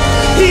for me?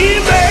 He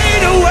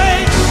made a way.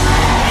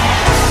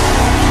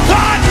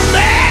 God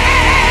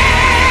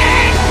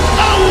made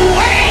a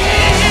way.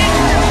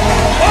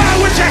 Oh, I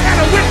wish I had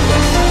a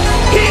witness.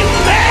 He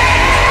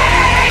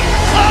made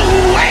a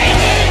way.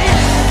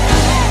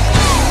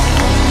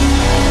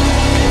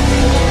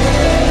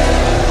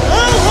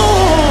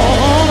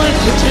 Oh, thank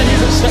you,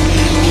 Jesus.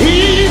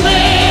 He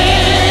made.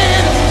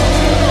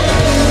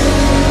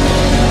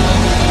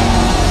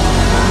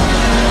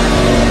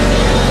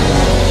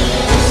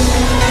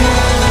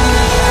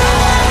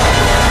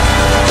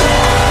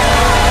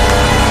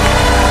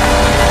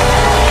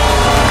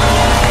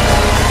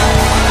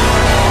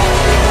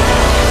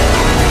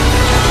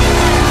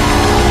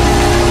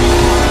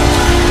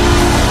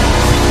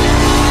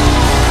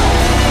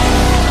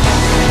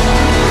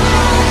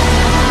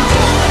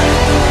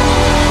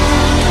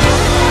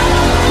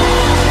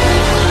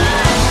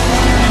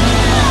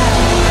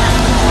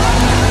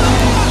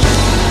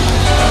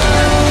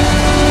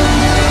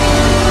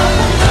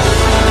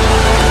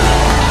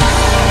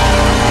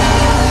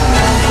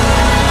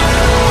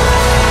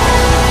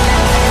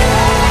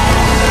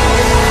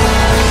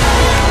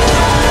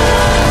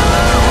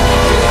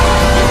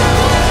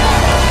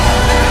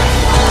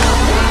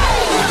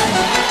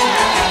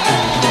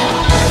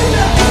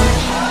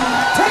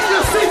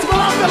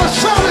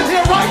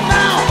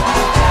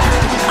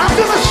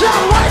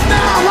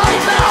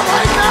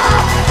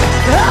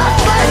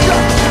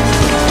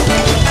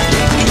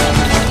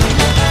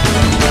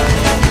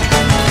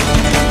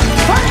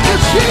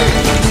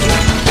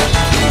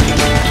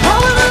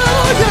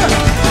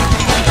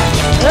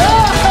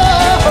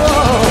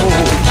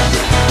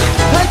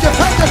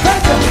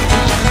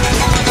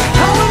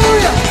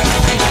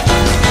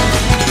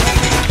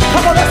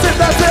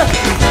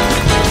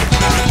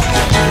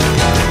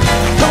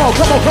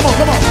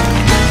 Come on.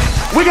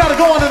 We got to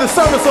go on in the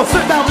service, so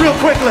sit down real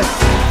quickly.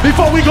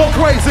 Before we go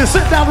crazy,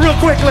 sit down real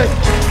quickly.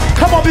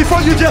 Come on,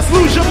 before you just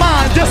lose your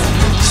mind, just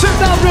sit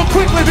down real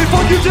quickly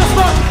before you just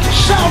start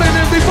shouting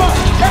and before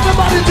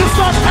everybody just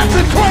starts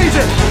acting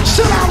crazy.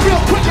 Sit down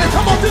real quickly.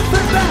 Come on, just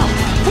sit down.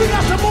 We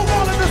got to move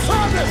on in the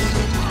service.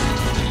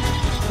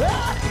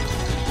 Yeah.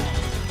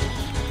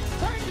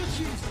 Thank you,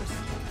 Jesus.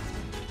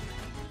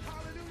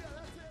 Hallelujah.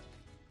 That's it.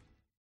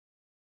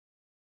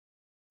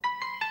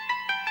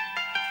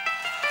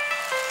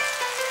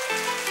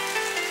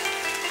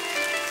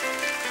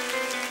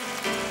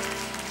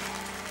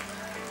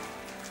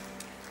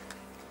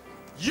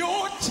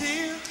 Your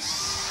tears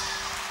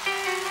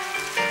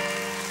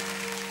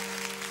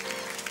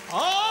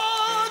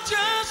are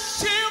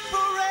just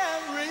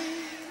temporary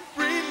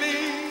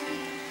relief.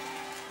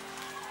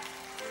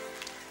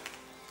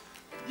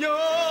 Your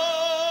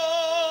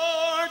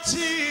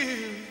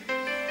tears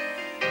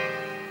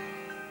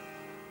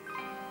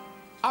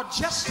are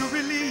just a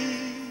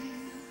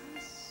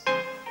release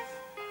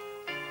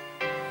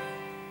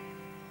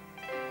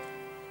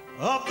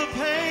of the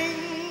pain.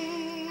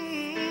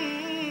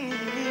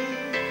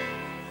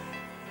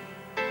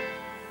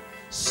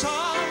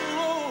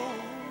 Sorrow,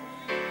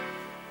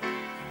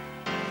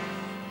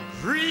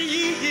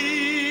 grief,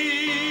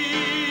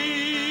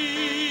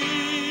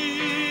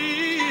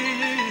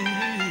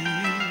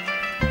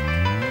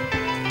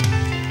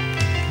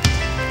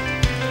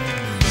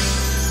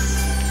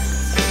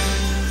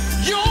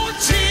 your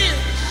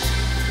tears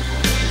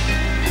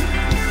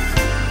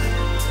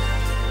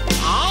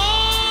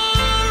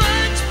are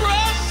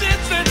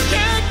expressions that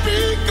can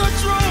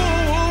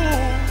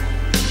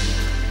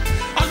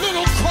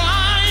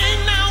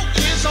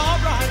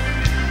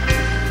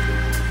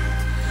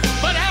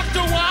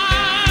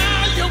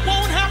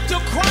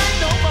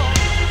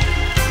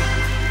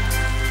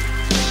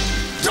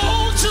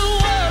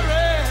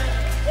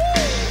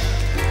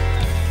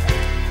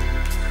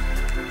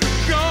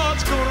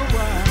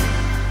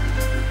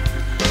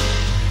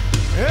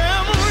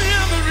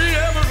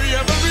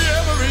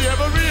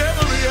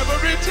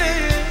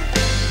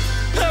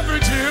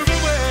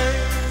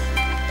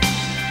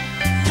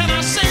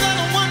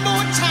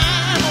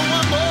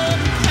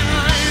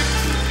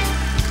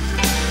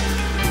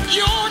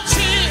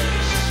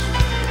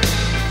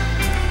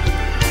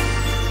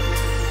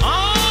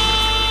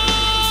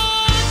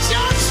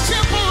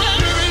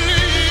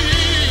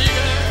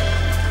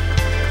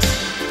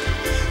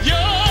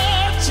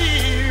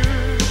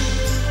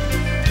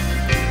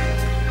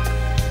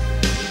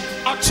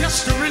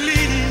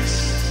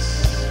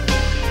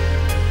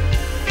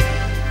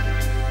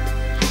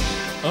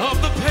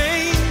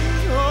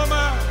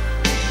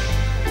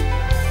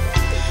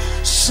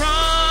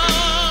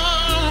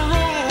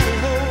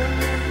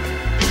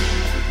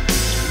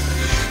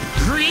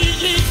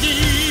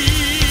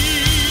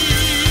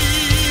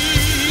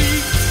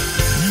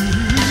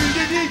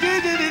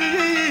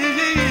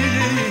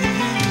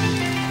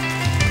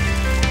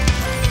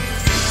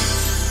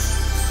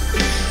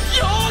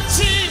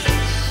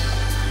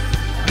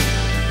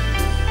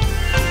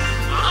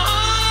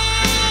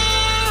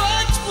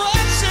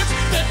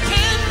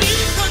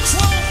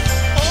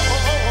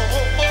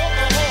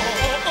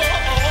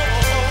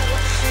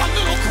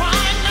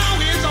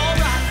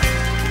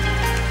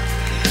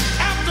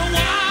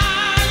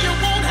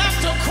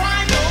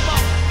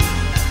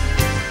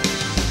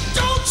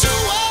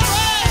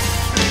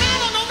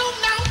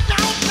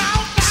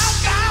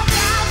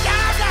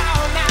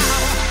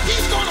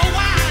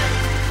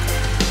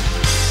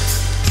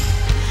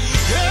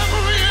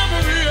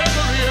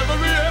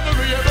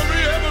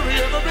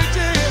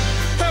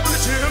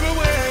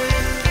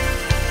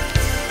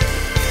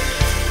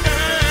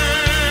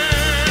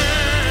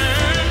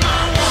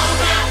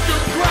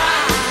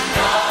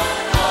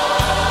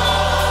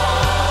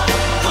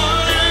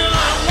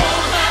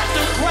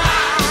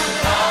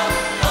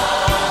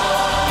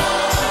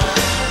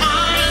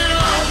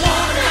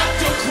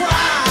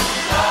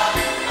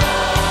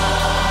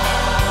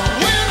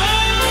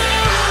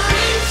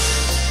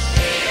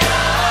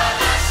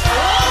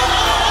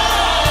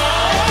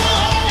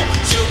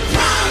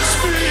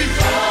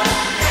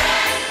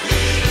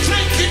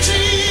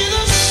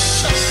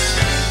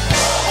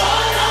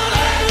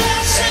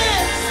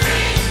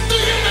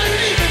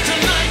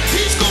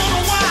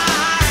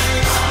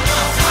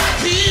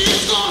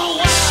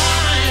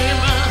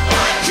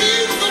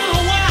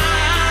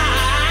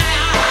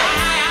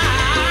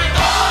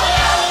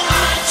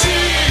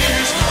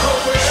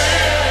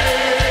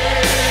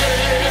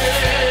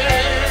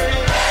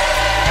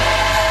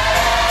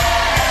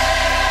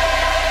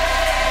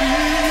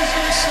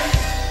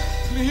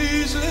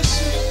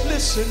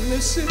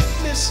Listen,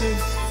 listen.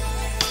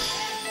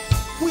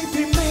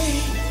 Weeping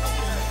may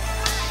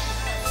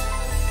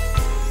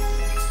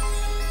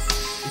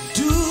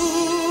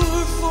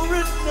endure for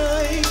a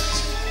night.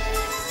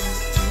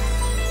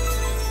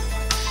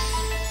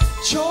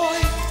 Joy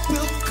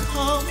will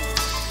come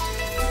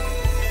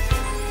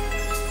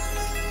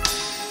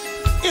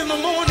in the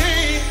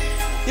morning.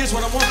 Here's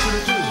what I want you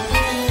to do.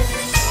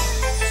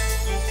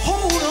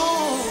 Hold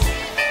on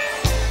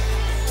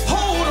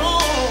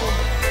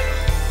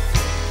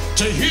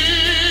to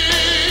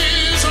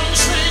his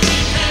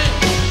unchanging hand.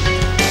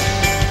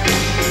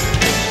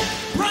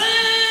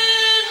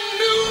 Brand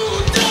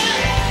new day.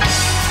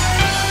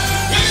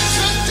 It's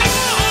a dawn.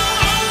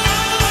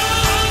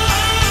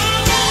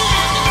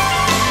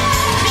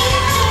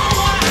 He's gonna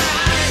wipe.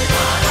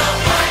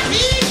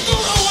 He's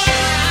gonna wipe.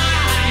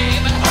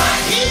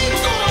 He's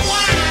gonna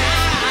wipe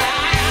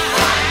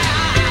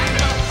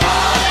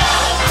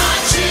all my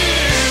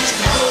tears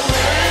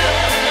away.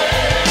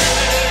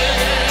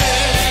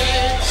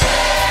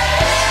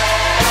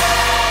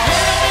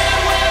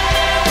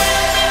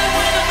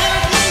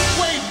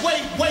 Wait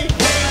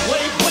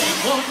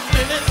 1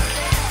 minute.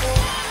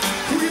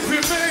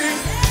 Weeping may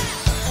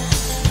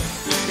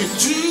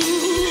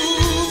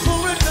endure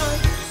for a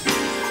night.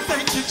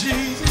 Thank you,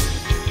 Jesus.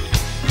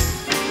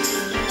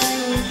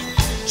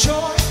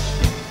 Joy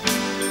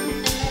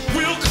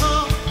will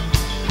come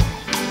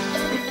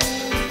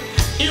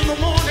in the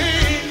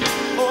morning.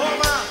 Oh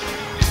my.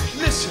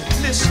 Listen,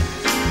 listen.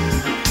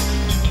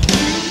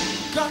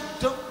 You got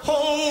to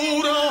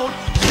hold on.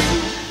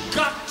 You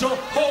got to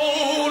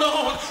hold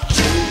on.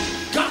 You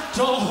got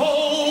to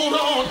hold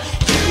on.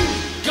 You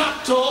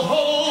got to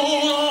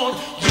hold on.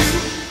 You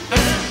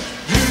and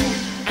you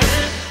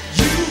and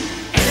you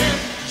and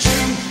you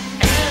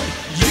and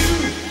you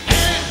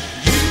and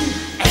you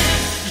and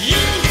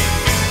you.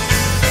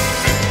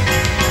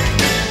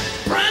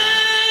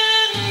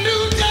 Brand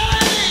new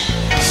day.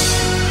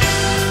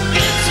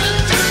 It's a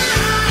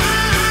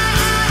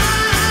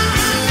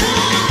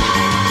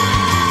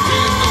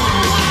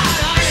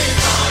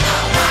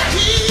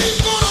He's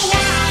gonna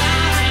wipe.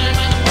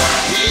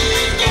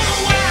 He's gonna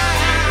wipe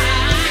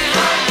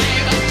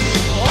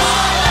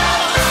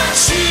all my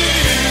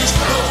tears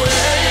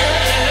away.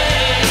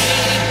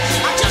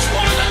 I just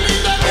wanted to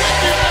leave that with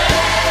you.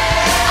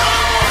 I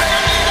wanted to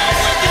leave that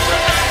with you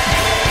tonight.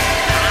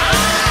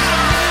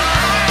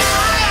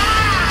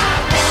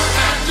 I won't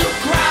have to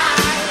cry.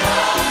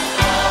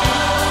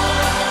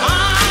 I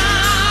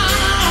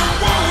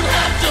won't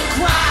have to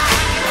cry.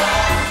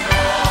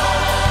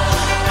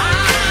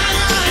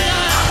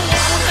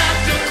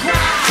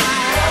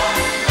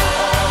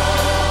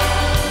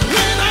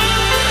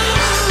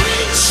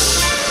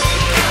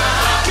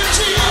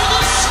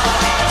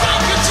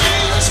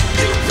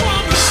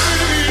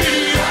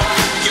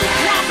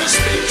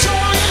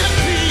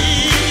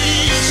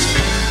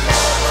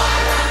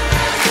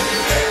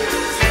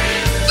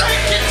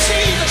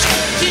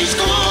 He's gonna wipe. He's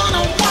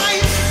gonna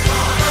wipe.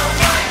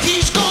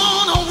 He's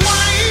gonna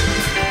wipe.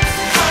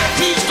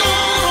 He's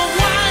gonna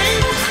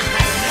wipe.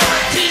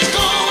 He's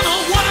gonna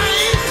wipe.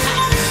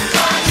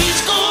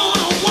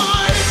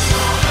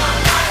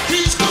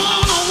 He's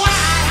gonna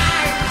wipe.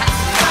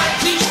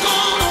 He's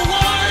gonna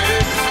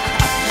wipe.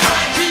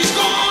 He's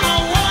gonna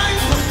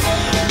wipe.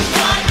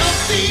 One of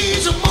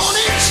these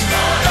mornings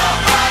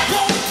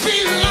won't be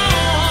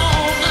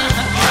long.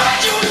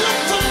 You look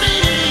for me.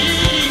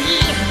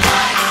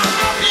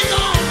 I'll be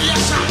gone.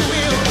 Yes, I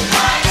will.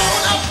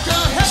 Going up to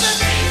heaven.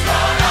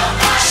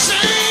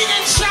 Sing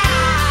and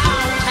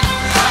shout.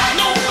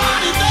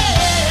 Nobody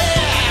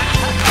there.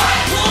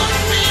 Put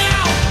me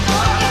out.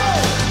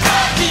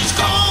 He's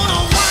gonna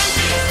wipe.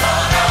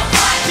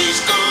 He's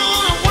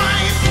gonna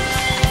wipe.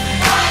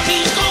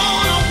 He's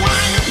gonna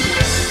wipe.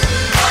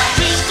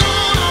 He's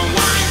gonna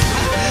wipe.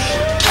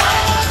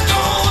 God's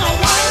gonna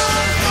wipe.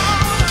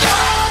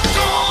 God's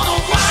gonna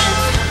wipe.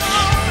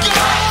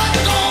 God's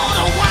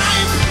gonna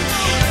wipe.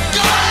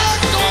 God's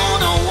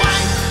gonna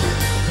wipe.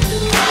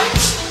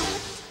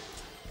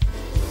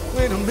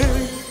 Wait a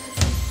minute.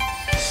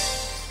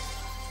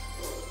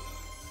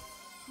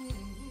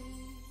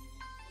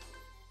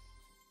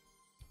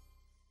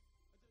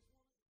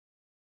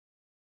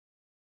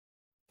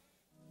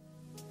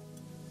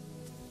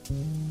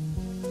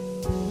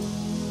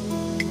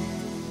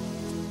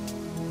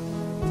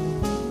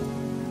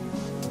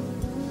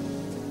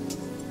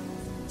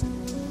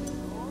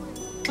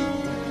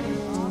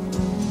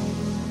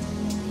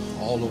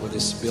 All over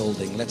this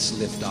building, let's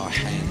lift our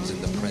hands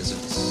in the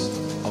presence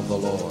of the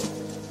Lord.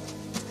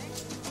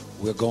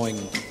 We're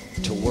going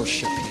to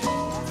worship Him.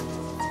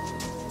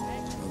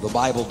 The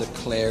Bible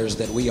declares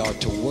that we are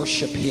to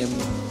worship Him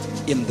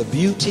in the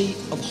beauty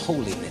of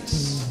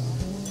holiness.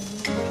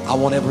 I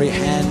want every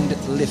hand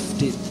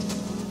lifted.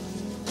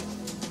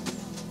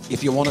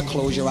 If you want to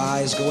close your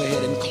eyes, go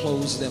ahead and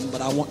close them, but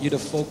I want you to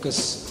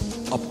focus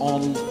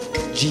upon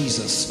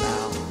Jesus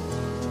now.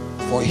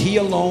 For He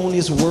alone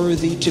is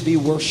worthy to be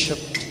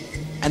worshiped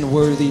and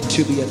worthy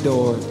to be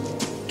adored.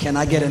 Can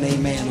I get an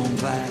amen on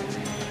that?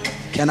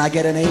 Can I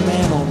get an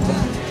amen on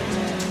that?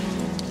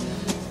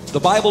 The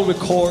Bible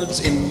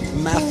records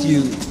in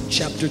Matthew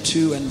chapter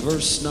 2 and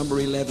verse number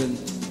 11.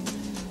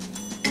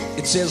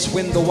 It says,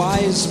 when the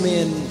wise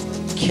men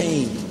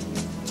came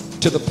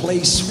to the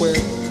place where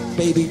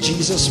baby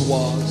Jesus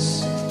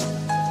was,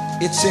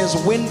 it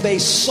says when they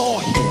saw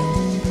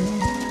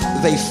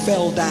him, they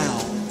fell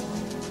down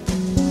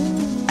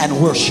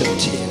and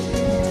worshiped him.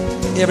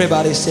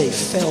 Everybody say,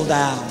 fell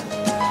down.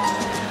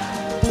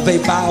 They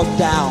bowed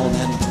down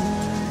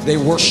and they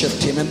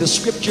worshiped him. And the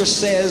scripture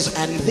says,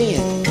 and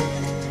then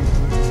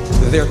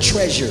their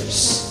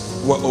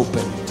treasures were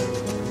opened,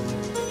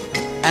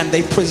 and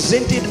they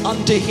presented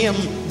unto him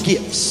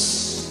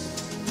gifts.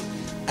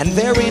 And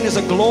therein is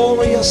a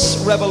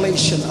glorious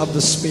revelation of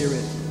the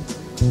Spirit.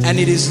 And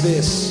it is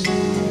this,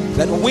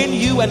 that when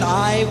you and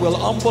I will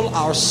humble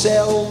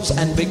ourselves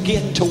and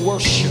begin to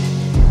worship,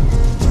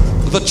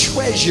 the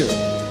treasure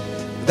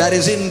that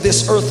is in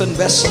this earthen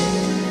vessel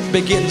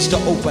begins to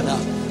open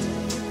up.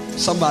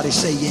 Somebody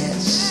say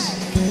yes.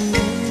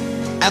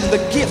 And the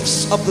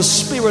gifts of the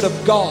Spirit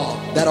of God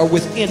that are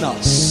within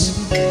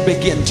us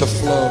begin to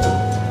flow.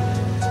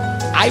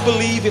 I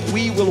believe if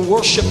we will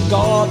worship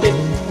God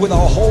with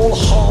our whole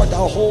heart,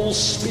 our whole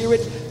spirit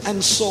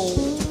and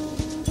soul,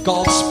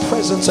 God's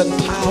presence and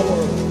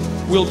power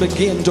will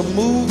begin to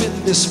move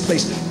in this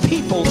place.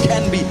 People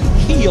can be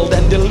healed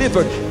and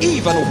delivered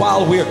even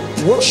while we're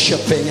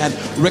worshiping and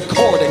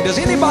recording. Does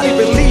anybody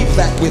believe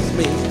that with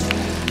me?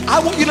 I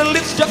want you to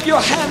lift up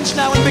your hands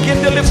now and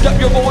begin to lift up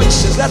your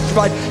voices. That's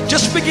right.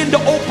 Just begin to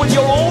open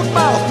your own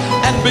mouth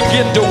and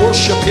begin to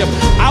worship him.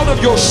 Out of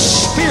your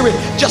spirit,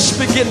 just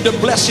begin to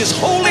bless his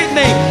holy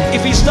name.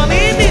 If he's done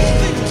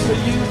anything for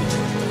you,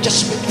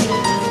 just begin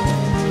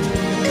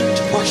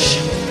to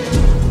worship.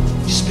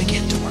 Just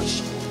begin to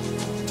worship.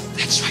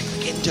 That's right.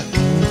 Begin to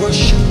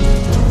worship.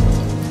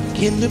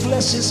 Begin to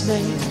bless his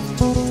name.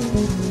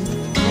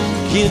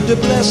 Begin to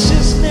bless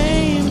his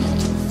name.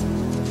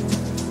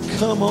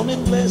 Come on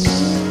and bless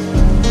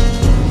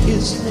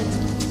his name.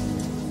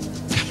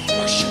 Come on,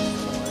 worship.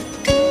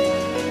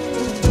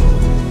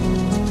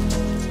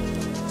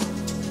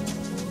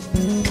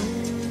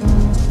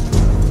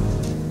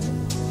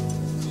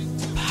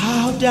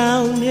 Bow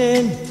down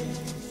and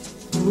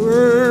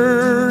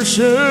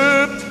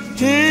worship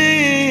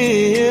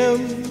him.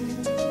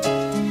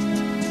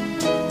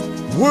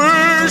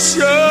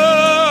 Worship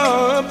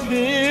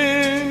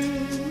him.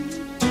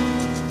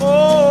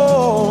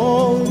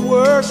 Oh,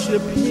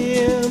 worship him.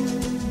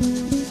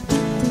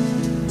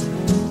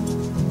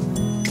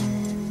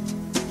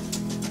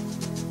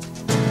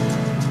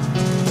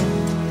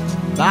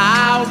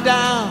 Bow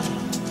down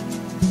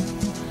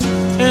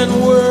and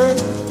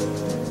worship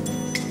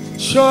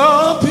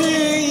him.